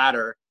 30-foot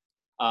ladder,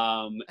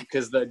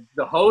 because the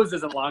hose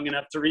isn't long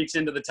enough to reach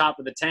into the top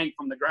of the tank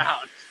from the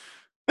ground.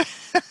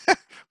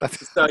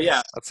 So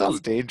yeah, that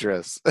sounds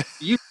dangerous.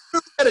 You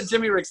got a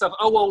jimmy rig stuff.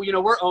 Oh well,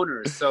 we're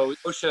owners, so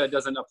OSHA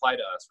doesn't apply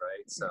to us,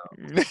 right? So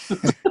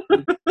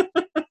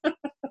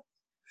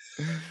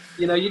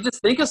you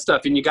just think of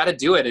stuff and you got to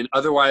do it, and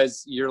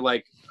otherwise you're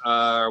like,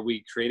 are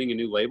we creating a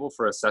new label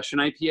for a session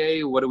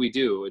IPA? What do we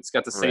do? It's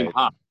got the same Right.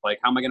 hop. Like,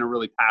 how am I going to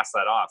really pass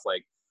that off?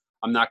 Like,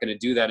 I'm not going to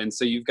do that. And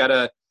so you've got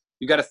to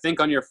think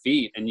on your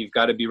feet, and you've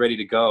got to be ready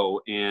to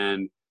go.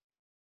 And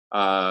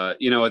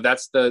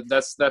that's a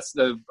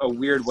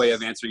weird way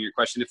of answering your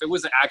question. If it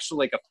was actually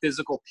like a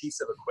physical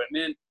piece of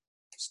equipment,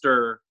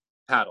 stir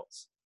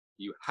paddles.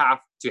 You have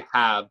to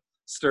have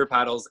stir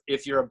paddles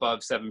if you're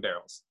above 7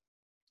 barrels.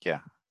 Yeah,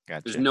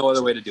 gotcha. There's no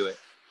other way to do it.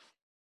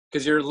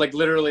 Because you're like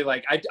literally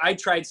like, I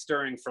tried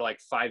stirring for like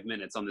 5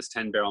 minutes on this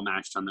 10-barrel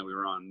mash tun that we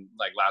were on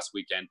like last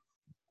weekend.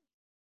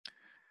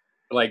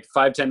 Like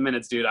 5-10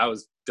 minutes, dude. I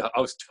was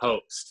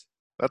toast.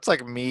 That's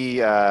like me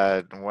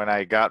when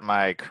I got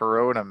my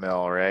Corona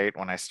mill, right?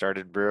 When I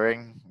started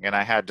brewing, and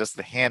I had just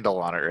the handle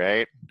on it,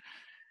 right?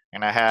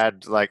 And I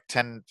had like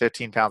 10,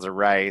 15 pounds of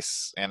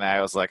rice, and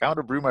I was like, I want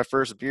to brew my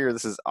first beer.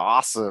 This is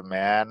awesome,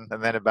 man.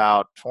 And then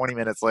about 20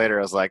 minutes later,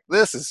 I was like,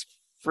 this is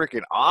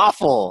freaking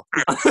awful.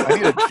 I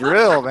need a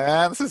drill,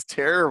 man. This is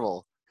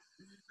terrible.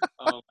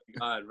 Oh my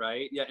God,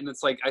 right? Yeah, and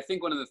it's like, I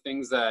think one of the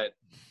things that,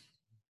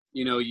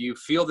 you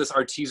feel this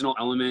artisanal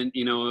element,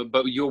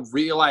 but you'll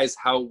realize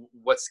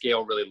what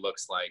scale really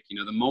looks like.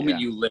 The moment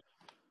you lift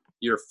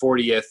your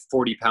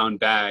 40-pound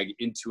bag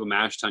into a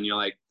mash tun, you're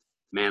like,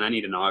 man, I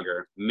need an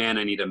auger. Man,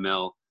 I need a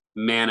mill.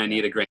 Man, I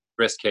need a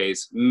grist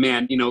case.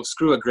 Man,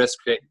 screw a grist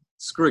case.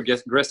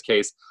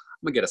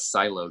 I'm gonna get a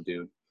silo,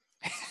 dude.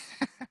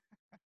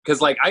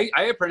 Because like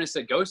I apprenticed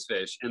at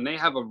Ghostfish, and they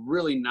have a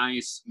really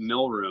nice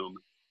mill room,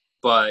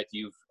 but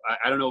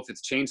I don't know if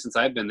it's changed since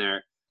I've been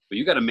there, but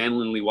you got to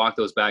manually walk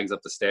those bags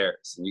up the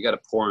stairs, and you got to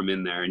pour them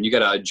in there, and you got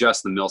to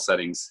adjust the mill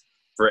settings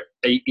for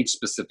each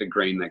specific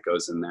grain that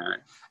goes in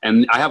there.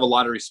 And I have a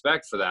lot of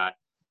respect for that,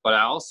 but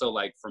I also,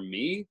 like, for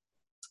me,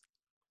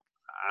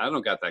 I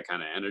don't got that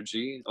kind of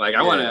energy. Like,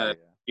 I want to,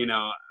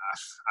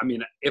 I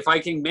mean, if I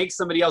can make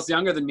somebody else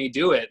younger than me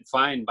do it,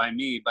 fine by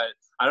me, but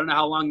I don't know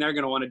how long they're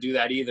going to want to do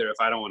that either if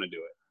I don't want to do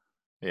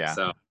it. Yeah.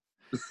 So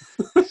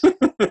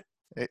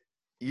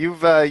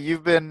You've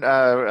been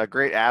a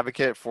great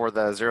advocate for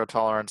the Zero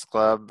Tolerance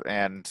Club,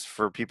 and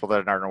for people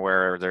that aren't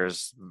aware,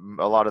 there's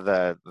a lot of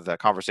the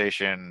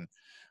conversation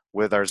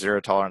with our Zero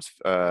Tolerance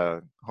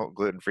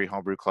gluten-free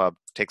homebrew club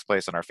takes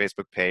place on our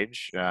Facebook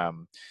page.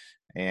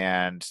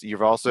 And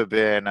you've also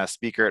been a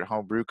speaker at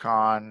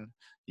HomebrewCon.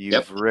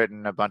 You've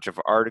written a bunch of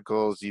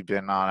articles. You've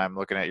been on, I'm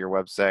looking at your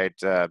website,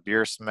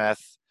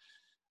 Beersmith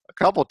a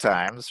couple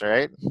times,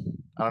 right?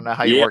 I don't know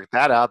how you worked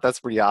that out. That's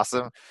pretty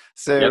awesome.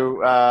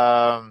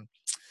 So,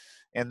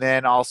 and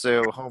then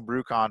also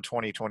HomebrewCon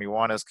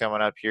 2021 is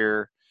coming up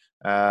here.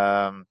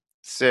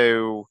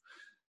 So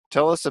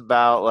tell us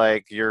about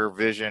like your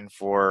vision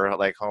for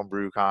like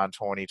HomebrewCon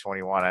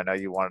 2021. I know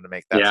you wanted to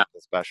make that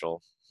something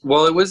special.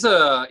 Well, it was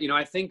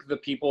I think the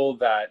people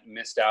that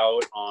missed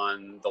out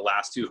on the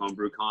last 2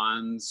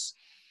 HomebrewCons,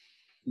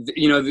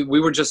 we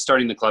were just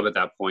starting the club at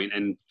that point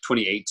in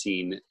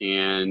 2018,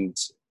 and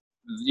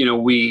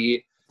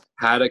we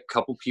had a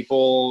couple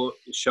people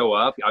show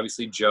up.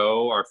 Obviously,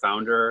 Joe, our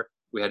founder.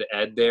 We had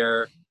Ed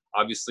there.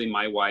 Obviously,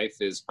 my wife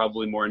is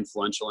probably more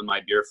influential in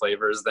my beer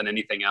flavors than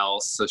anything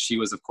else, so she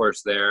was, of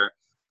course, there.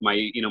 My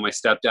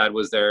stepdad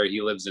was there. He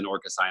lives in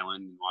Orcas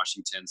Island in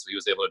Washington, so he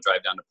was able to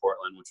drive down to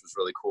Portland, which was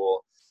really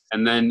cool.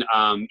 And then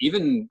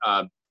even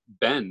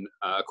Ben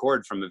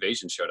Accord from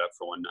Evasion showed up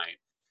for one night.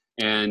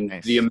 And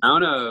nice. The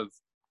amount of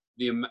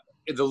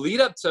the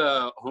lead up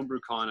to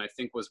HomebrewCon, I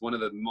think, was one of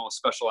the most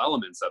special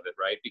elements of it,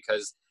 right?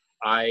 Because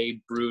I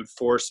brewed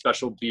 4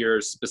 special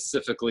beers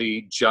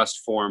specifically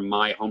just for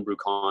my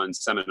HomebrewCon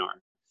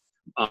seminar.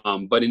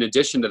 But in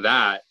addition to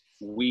that,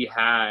 we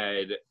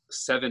had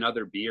 7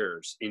 other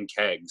beers in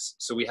kegs.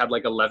 So we had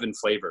like 11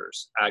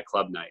 flavors at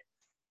club night.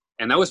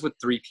 And that was with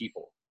 3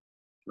 people,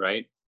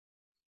 right?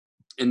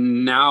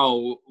 And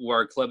now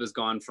our club has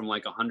gone from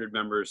like 100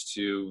 members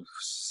to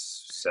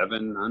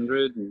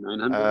 700,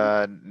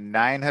 900?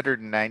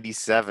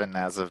 997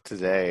 as of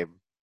today.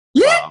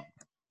 Yeah!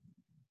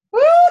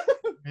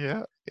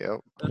 Yeah. Yep.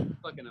 That's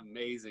fucking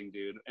amazing,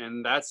 dude.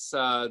 And that's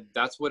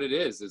what it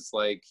is. It's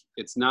like,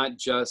 it's not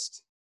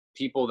just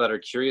people that are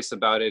curious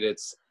about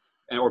it.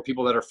 Or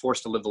people that are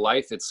forced to live the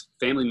life. It's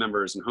family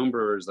members and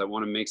homebrewers that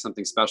want to make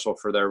something special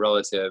for their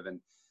relative.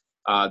 And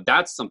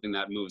that's something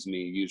that moves me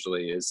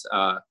usually is,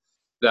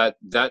 that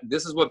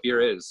this is what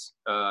beer is.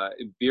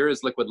 Beer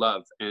is liquid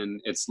love,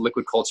 and it's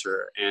liquid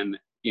culture. And,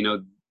 you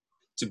know,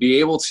 to be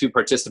able to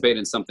participate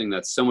in something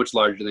that's so much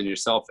larger than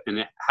yourself and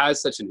it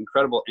has such an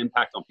incredible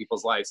impact on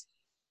people's lives,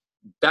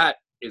 that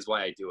is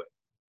why I do it.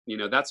 You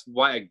know, that's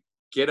why I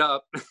get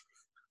up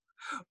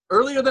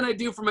earlier than I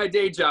do for my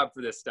day job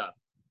for this stuff.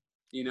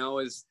 You know,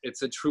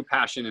 it's a true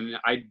passion, and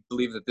I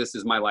believe that this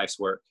is my life's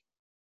work.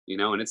 You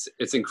know, and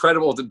it's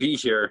incredible to be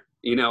here,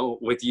 you know,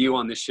 with you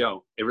on this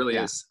show. It really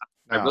is.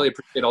 I really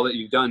appreciate all that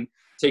you've done,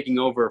 taking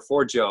over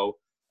for Joe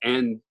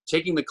and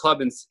taking the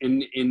club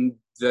in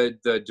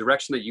the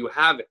direction that you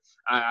have.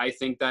 I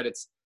think that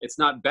it's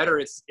not better.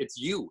 It's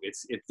you.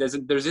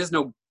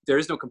 There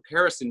is no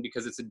comparison,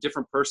 because it's a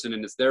different person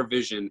and it's their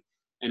vision,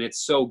 and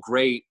it's so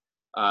great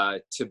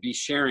to be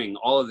sharing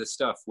all of this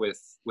stuff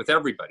with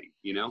everybody.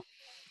 You know.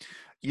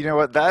 You know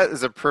what? That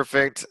is a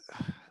perfect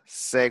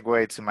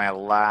segue to my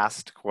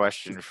last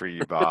question for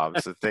you,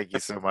 Bob. So thank you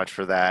so much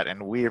for that,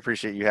 and we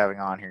appreciate you having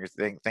on here.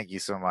 Thank you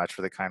so much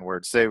for the kind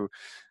words. So,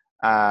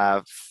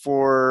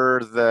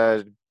 for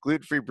the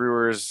gluten-free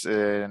brewers,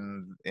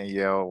 and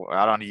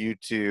out on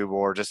YouTube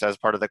or just as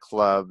part of the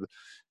club,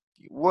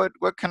 what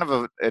kind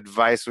of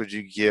advice would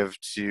you give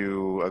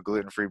to a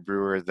gluten-free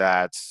brewer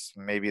that's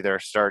maybe they're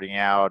starting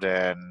out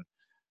and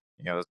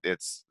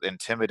it's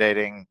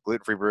intimidating?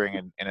 Gluten-free brewing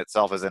in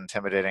itself is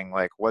intimidating.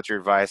 Like, what's your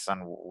advice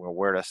on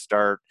where to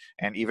start?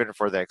 And even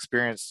for the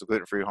experienced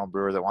gluten-free home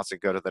brewer that wants to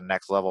go to the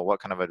next level, what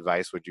kind of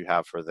advice would you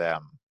have for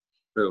them?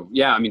 True.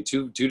 Yeah. I mean,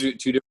 two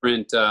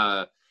different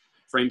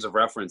frames of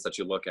reference that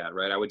you look at,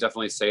 right? I would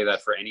definitely say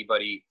that for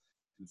anybody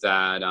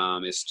that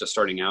is just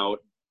starting out,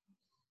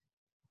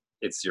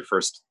 it's your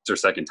first or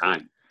second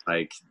time.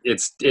 Like,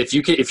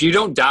 if you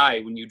don't die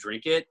when you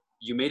drink it,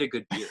 you made a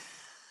good beer.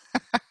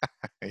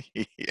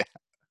 Yeah.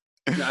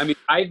 I mean,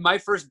 my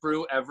first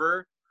brew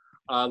ever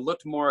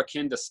looked more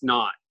akin to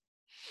snot,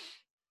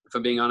 if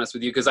I'm being honest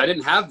with you, because I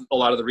didn't have a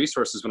lot of the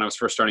resources when I was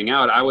first starting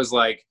out. I was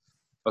like,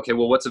 okay,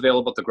 well, what's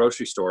available at the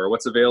grocery store?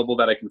 What's available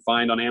that I can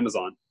find on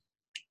Amazon?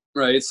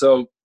 Right.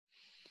 So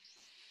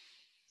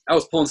I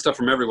was pulling stuff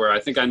from everywhere. I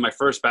think in my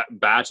first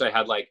batch, I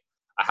had like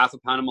a half a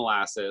pound of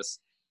molasses,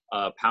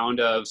 a pound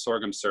of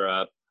sorghum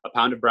syrup, a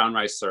pound of brown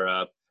rice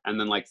syrup, and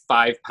then like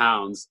 5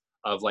 pounds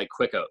of like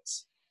Quick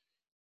Oats.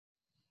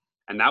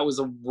 And that was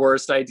the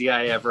worst idea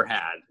I ever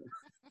had.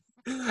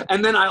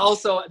 And then that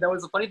was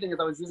the funny thing, is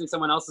I was using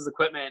someone else's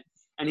equipment,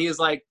 and he was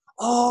like,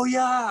 oh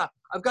yeah,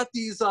 I've got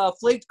these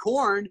flaked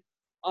corn.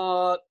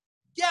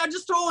 Yeah,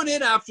 just throw it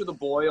in after the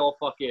boil,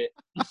 fuck it.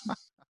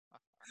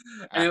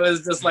 And it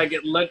was just like,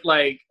 it looked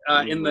like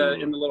in the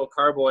little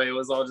carboy, it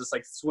was all just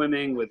like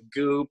swimming with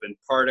goop and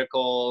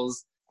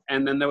particles.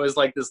 And then there was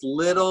like this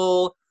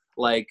little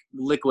like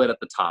liquid at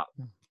the top.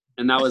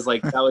 And that was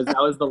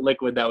the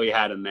liquid that we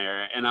had in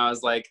there. And I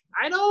was like,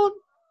 I don't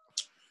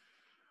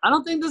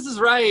think this is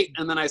right.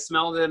 And then I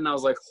smelled it and I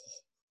was like,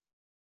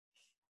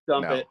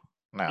 dump it.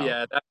 No.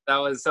 Yeah, that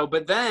was so.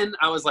 But then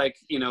I was like,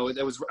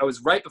 I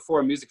was right before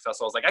a music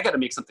festival. I was like, I got to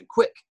make something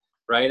quick,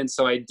 right? And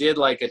so I did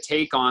like a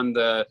take on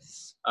the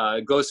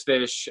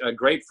Ghostfish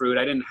grapefruit.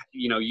 I didn't,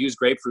 use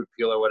grapefruit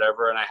peel or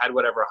whatever, and I had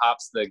whatever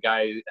hops the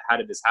guy had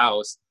at his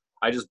house.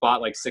 I just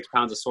bought like 6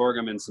 pounds of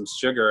sorghum and some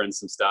sugar and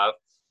some stuff.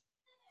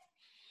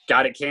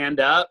 Got it canned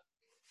up.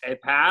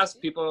 It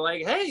passed. People are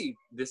like, "Hey,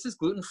 this is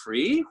gluten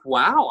free.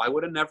 Wow, I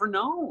would have never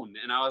known."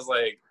 And I was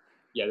like,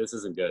 yeah, this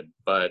isn't good,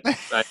 but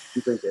I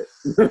drink it.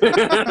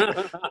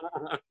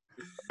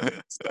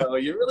 So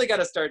you really got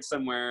to start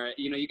somewhere.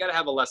 You got to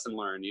have a lesson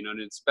learned, and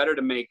it's better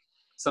to make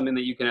something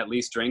that you can at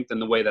least drink than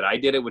the way that I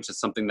did it, which is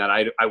something that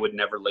I would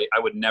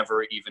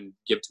never even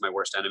give to my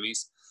worst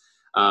enemies.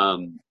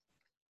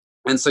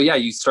 And so, yeah,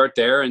 you start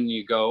there and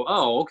you go,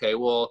 oh, okay,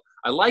 well,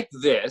 I like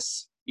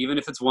this, even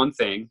if it's one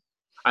thing.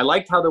 I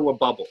liked how there were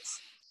bubbles.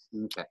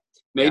 Okay.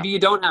 Maybe you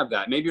don't have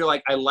that. Maybe you're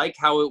like, I like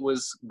how it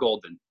was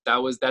golden.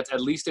 That's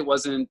at least it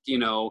wasn't,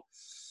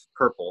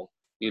 purple,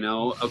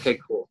 Okay,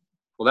 cool.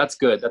 Well, that's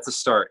good. That's a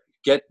start.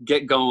 Get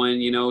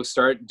going,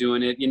 start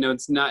doing it.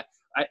 It's not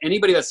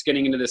anybody that's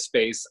getting into this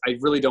space. I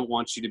really don't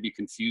want you to be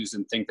confused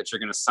and think that you're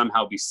going to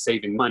somehow be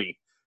saving money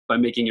by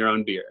making your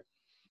own beer.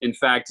 In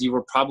fact, you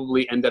will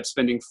probably end up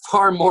spending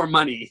far more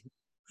money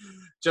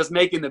just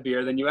making the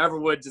beer than you ever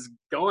would just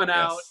going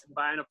out and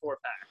buying a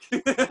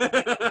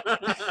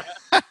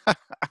 4-pack.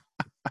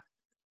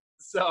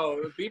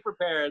 So be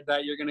prepared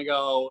that you're going to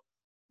go,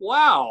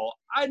 wow,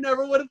 I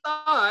never would have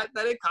thought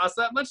that it costs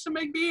that much to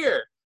make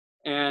beer.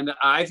 And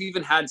I've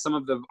even had some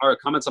of our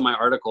comments on my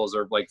articles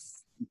are like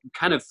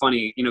kind of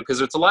funny, because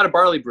there's a lot of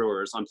barley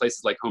brewers on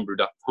places like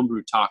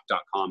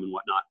homebrewtalk.com and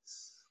whatnot.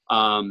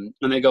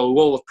 And they go,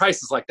 well, with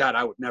prices like that,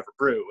 I would never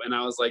brew. And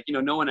I was like,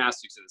 no one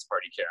asked you to this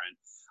party, Karen.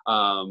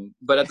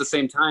 But at the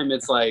same time,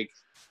 it's like,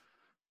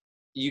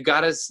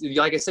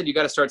 like I said, you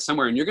gotta start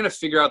somewhere, and you're gonna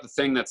figure out the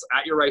thing that's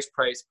at your right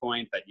price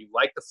point that you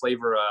like the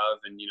flavor of.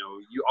 And,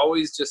 you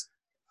always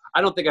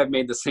I don't think I've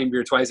made the same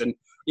beer twice. And,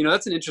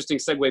 that's an interesting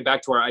segue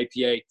back to our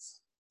IPA.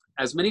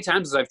 As many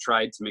times as I've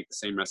tried to make the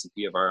same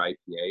recipe of our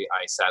IPA,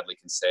 I sadly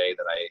can say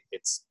that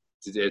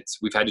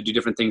we've had to do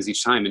different things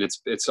each time, and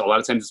it's a lot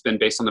of times it's been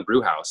based on the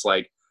brew house.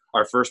 Like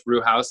our first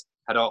brew house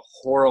had a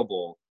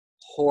horrible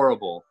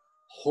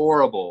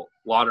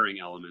watering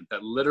element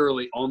that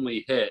literally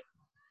only hit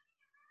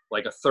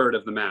like a third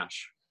of the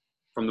mash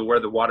from where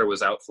the water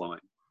was outflowing.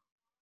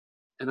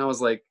 And I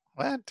was like,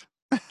 What?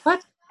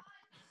 what?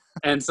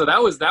 And so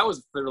that was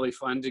really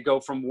fun to go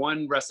from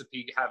one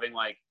recipe having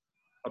like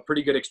a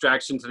pretty good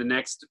extraction to the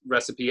next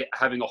recipe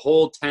having a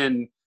whole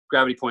 10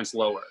 gravity points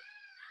lower.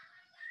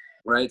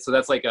 Right. So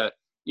that's like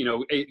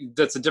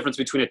that's the difference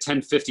between a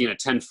 1050 and a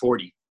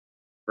 1040.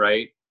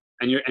 Right.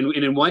 And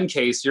in one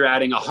case, you're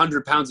adding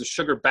 100 pounds of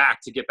sugar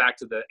back to get back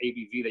to the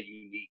ABV that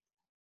you need,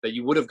 that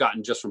you would have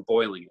gotten just from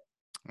boiling it.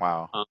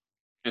 Wow.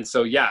 And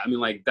so, yeah, I mean,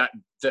 like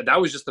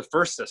that was just the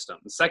first system.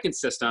 The second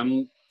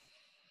system,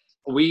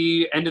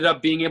 we ended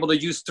up being able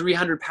to use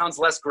 300 pounds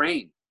less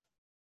grain.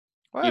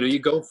 What? You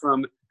go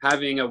from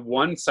having a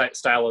one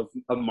style of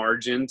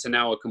margin to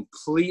now a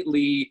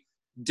completely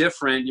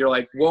different. You're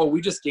like, whoa,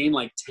 we just gained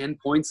like 10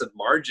 points of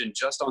margin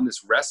just on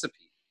this recipe.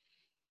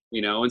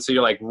 And so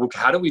you're like, well,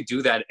 how do we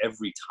do that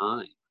every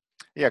time?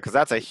 Yeah, because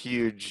that's a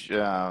huge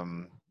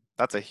amount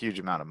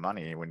of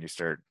money when you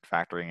start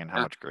factoring in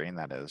how much grain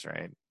that is,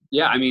 right?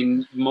 Yeah, I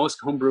mean, most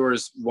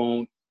homebrewers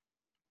won't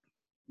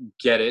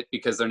get it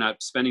because they're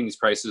not spending these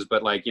prices.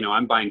 But like,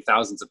 I'm buying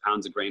thousands of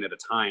pounds of grain at a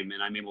time,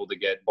 and I'm able to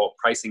get bulk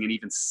pricing, and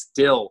even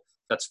still,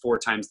 that's 4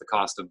 times the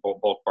cost of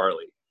bulk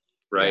barley,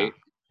 right?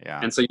 Yeah.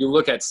 And so you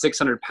look at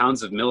 600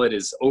 pounds of millet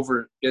it's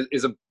over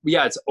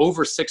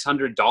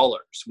 $600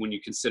 when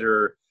you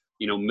consider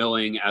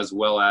milling as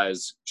well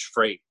as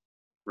freight,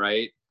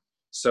 right?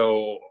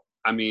 So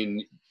I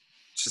mean,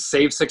 to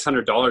save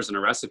 $600 in a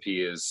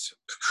recipe is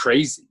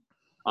crazy.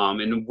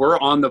 And we're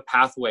on the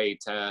pathway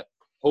to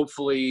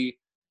hopefully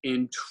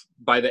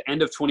by the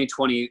end of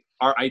 2020,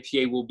 our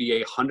IPA will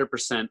be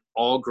 100%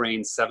 all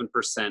grain, 7%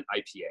 IPA.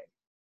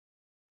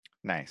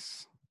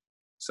 Nice.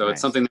 So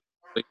It's something that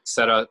we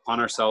set upon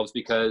ourselves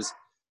because,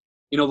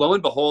 lo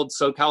and behold,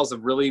 SoCal is a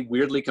really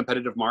weirdly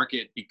competitive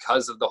market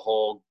because of the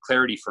whole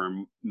Clarity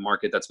Firm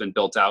market that's been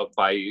built out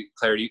by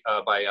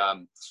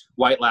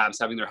White Labs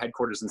having their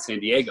headquarters in San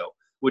Diego,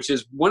 which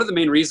is one of the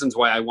main reasons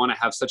why I want to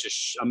have such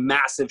a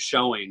massive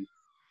showing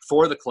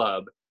for the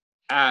club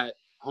at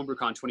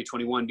HomebrewCon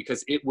 2021,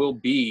 because it will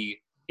be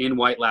in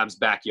White Labs'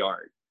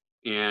 backyard.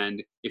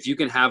 And if you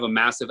can have a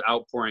massive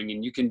outpouring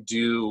and you can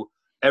do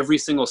every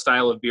single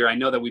style of beer, I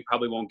know that we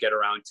probably won't get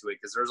around to it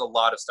because there's a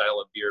lot of style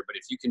of beer, but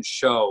if you can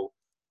show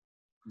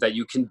that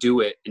you can do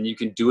it and you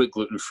can do it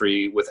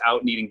gluten-free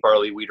without needing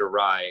barley, wheat, or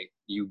rye,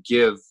 you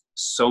give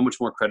so much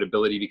more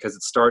credibility because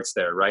it starts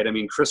there, right? I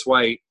mean, Chris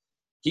White,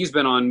 he's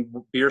been on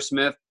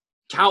Beersmith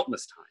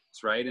countless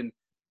times, right? And,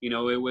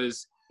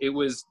 it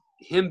was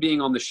him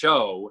being on the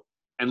show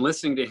and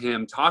listening to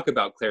him talk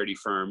about Clarity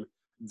Firm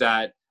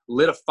that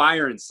lit a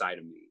fire inside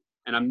of me.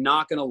 And I'm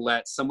not going to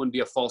let someone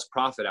be a false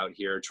prophet out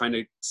here trying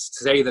to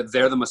say that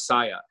they're the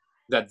Messiah,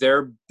 that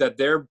their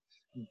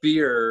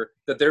beer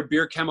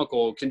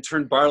chemical can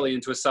turn barley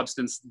into a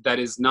substance that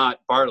is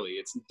not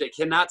barley. They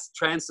cannot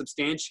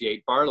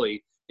transubstantiate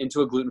barley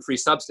into a gluten-free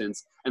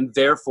substance, and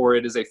therefore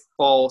it is a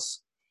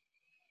false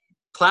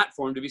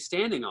platform to be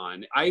standing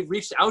on. I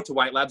reached out to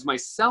White Labs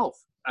myself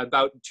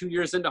about 2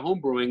 years into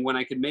homebrewing when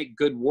I could make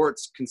good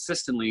worts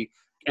consistently,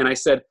 and I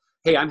said,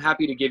 hey, I'm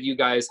happy to give you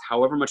guys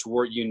however much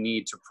wort you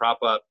need to prop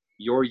up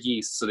your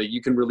yeast so that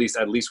you can release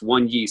at least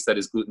one yeast that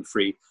is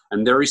gluten-free.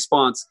 And their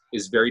response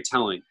is very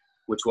telling,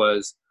 which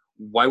was,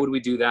 why would we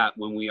do that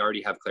when we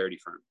already have Clarity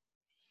Firm?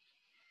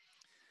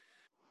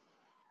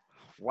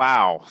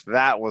 Wow,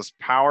 that was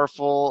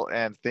powerful.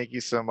 And thank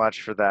you so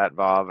much for that,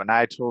 Bob. And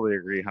I totally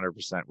agree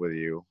 100% with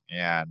you.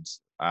 And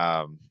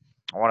I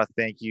want to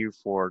thank you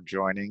for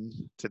joining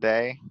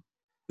today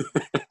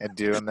and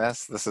doing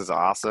this. This is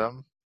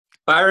awesome.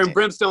 Fire and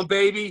brimstone,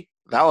 baby.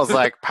 That was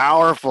like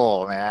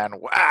powerful, man.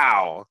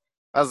 That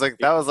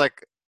was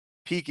like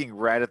peaking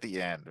right at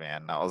the end,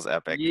 man. That was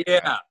epic.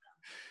 Yeah.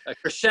 A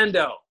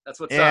crescendo. That's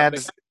what's up.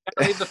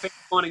 I leave the fans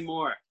wanting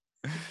more.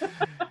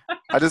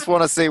 I just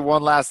want to say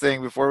one last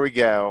thing before we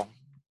go.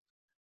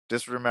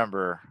 Just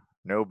remember,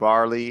 no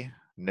barley,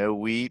 no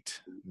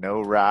wheat, no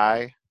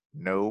rye,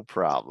 no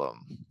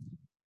problem.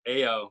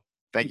 Ayo.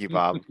 Thank you,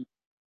 Bob.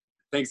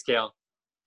 Thanks, Kale.